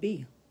going to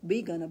be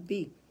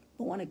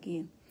born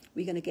again.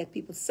 We're going to get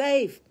people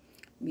saved.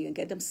 We're going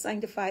to get them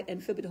sanctified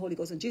and filled with the Holy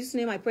Ghost. In Jesus'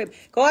 name I pray.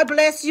 God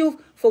bless you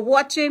for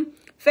watching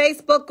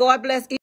Facebook. God bless you.